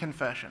Yahweh in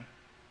confession.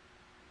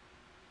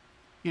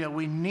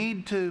 We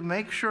need to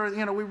make sure,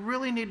 we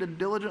really need to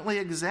diligently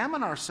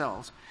examine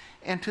ourselves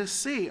and to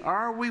see,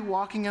 are we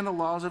walking in the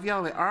laws of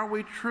Yahweh? Are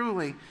we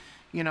truly,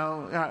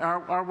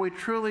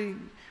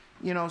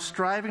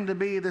 striving to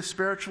be the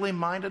spiritually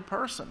minded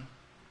person?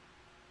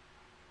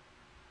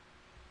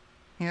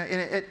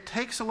 It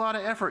takes a lot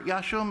of effort.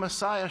 Yahshua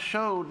Messiah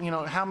showed,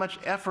 how much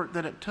effort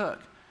that it took.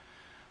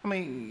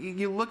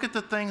 You look at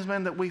the things,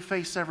 men, that we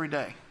face every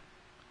day.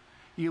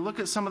 You look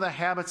at some of the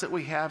habits that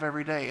we have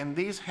every day, and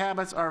these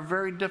habits are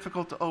very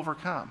difficult to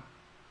overcome.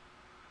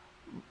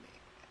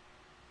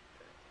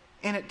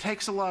 And it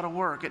takes a lot of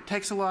work. It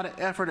takes a lot of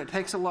effort. It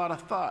takes a lot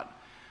of thought.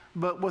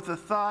 But with the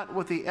thought,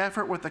 with the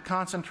effort, with the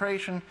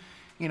concentration,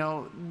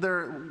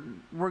 we're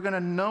going to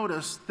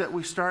notice that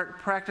we start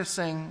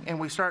practicing, and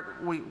we're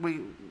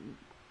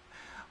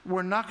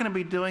not going to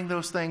be doing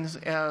those things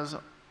as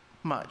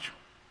much.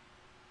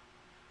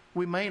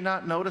 We may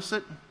not notice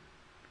it,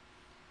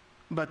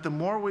 but the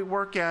more we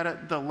work at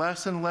it, the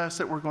less and less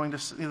that we're going to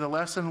see, the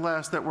less and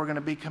less that we're going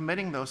to be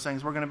committing those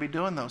things. We're going to be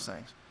doing those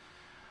things.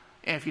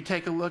 And if you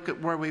take a look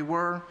at where we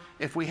were,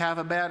 if we have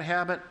a bad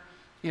habit,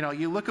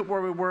 you look at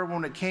where we were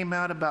when it came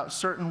out about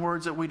certain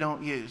words that we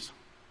don't use.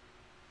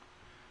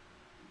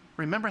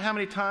 Remember how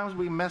many times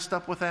we messed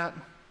up with that?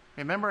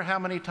 Remember how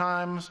many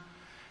times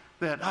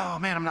that, oh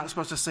man, I'm not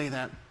supposed to say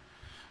that.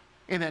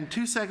 And then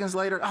 2 seconds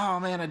later, oh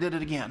man, I did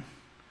it again.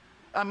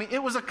 I mean,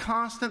 it was a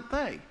constant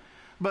thing.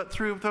 But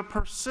through the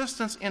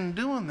persistence in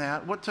doing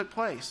that, what took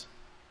place?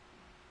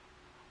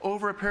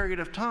 Over a period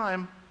of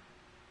time,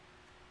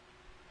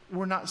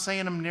 we're not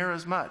saying them near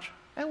as much.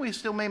 And we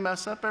still may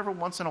mess up every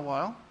once in a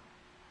while,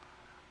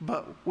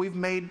 but we've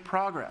made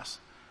progress.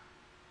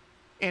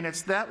 And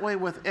it's that way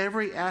with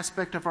every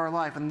aspect of our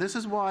life. And this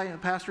is why the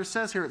pastor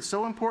says here, it's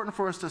so important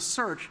for us to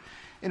search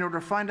in order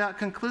to find out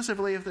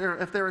conclusively if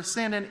there is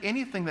sin in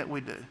anything that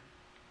we do.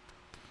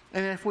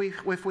 And if we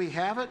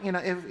have it,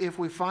 if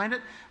we find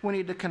it, we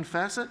need to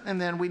confess it, and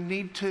then we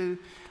need to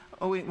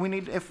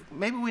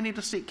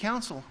seek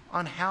counsel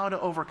on how to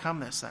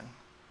overcome this thing.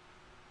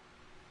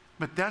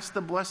 But that's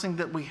the blessing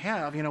that we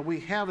have. We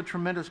have a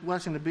tremendous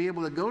blessing to be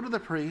able to go to the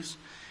priest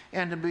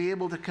and to be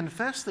able to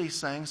confess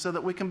these things so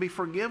that we can be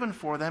forgiven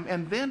for them,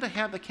 and then to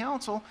have the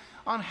counsel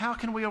on how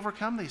can we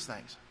overcome these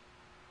things.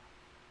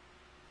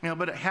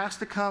 But it has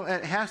to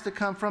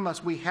come from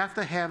us. We have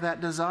to have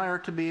that desire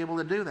to be able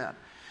to do that.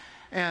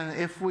 And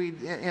if we,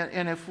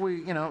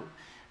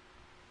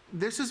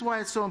 this is why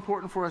it's so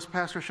important for us,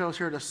 Pastor shows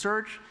here, to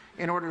search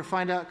in order to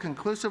find out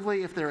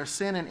conclusively if there is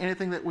sin in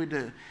anything that we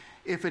do.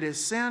 If it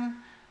is sin,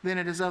 then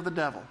it is of the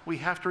devil. We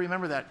have to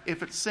remember that.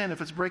 If it's sin,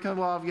 if it's breaking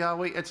the law of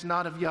Yahweh, it's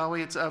not of Yahweh,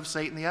 it's of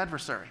Satan, the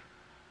adversary.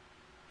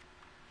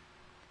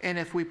 And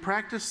if we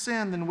practice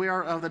sin, then we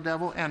are of the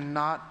devil and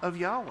not of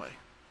Yahweh.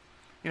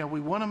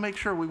 We want to make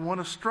sure, we want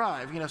to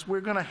strive.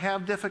 We're going to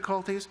have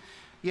difficulties.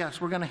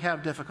 Yes, we're going to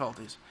have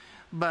difficulties.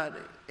 But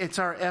it's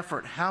our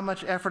effort. How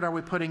much effort are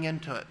we putting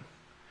into it?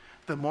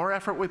 The more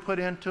effort we put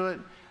into it,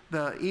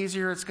 the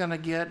easier it's going to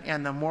get,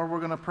 and the more we're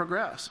going to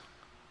progress.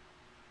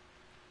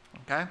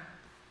 Okay?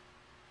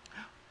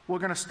 We're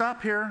going to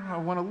stop here. I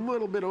went a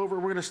little bit over.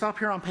 We're going to stop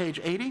here on page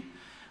 80.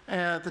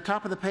 At the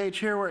top of the page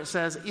here where it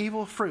says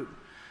evil fruit.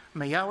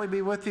 May Yahweh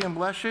be with you and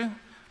bless you.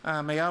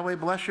 May Yahweh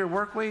bless your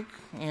work week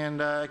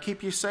and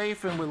keep you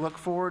safe. And we look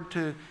forward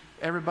to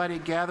everybody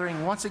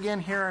gathering once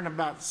again here in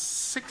about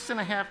 6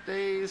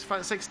 days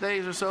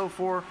or so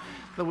for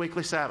the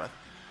weekly Sabbath.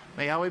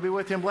 May Yahweh be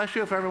with you and bless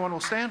you. If everyone will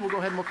stand, we'll go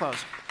ahead and we'll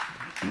close.